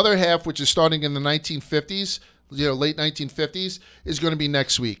 And the other half, which is starting in the 1950s, late 1950s, is going to be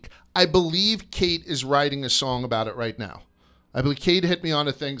next week. I believe Kate is writing a song about it right now. I believe Kate hit me on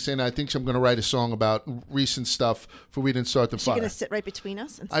a thing saying, I think I'm going to write a song about recent stuff for We Didn't Start the Fire. Is she going to sit right between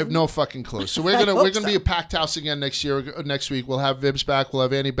us? And I have no fucking clue. So we're gonna be a packed house again next week. We'll have Vibs back. We'll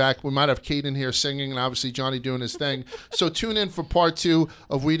have Annie back. We might have Kate in here singing, and obviously Johnnie doing his thing. So tune in for part 2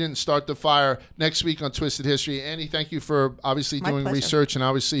 of We Didn't Start the Fire next week on Twisted History. Annie, thank you for obviously doing research and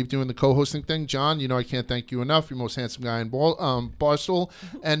obviously doing the co-hosting thing. John, I can't thank you enough. You're the most handsome guy in Barstool.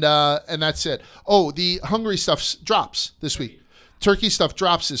 And that's it. Oh, the Hungary stuff drops this week. Turkey stuff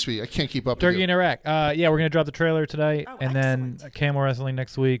drops this week. I can't keep up. Turkey in Iraq. Yeah, we're going to drop the trailer tonight, and then Camel Wrestling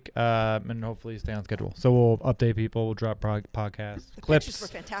next week, and hopefully stay on schedule. So we'll update people. We'll drop podcasts, clips. Pictures were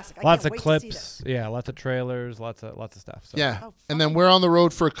fantastic. Lots of clips. Yeah, lots of trailers, lots of stuff. So. Yeah, and then we're on the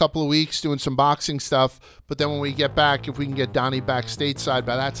road for a couple of weeks doing some boxing stuff. But then when we get back, if we can get Donnie back stateside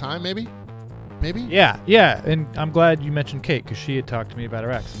by that time, maybe. Yeah, and I'm glad you mentioned Kate because she had talked to me about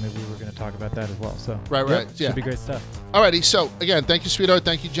her ex, and maybe we were going to talk about that as well. So right, yeah, should be great stuff. Alrighty, so again, thank you, sweetheart.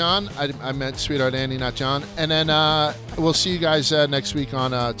 Thank you, John. I meant sweetheart Andy, not John. And then we'll see you guys next week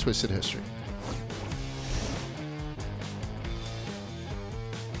on Twisted History.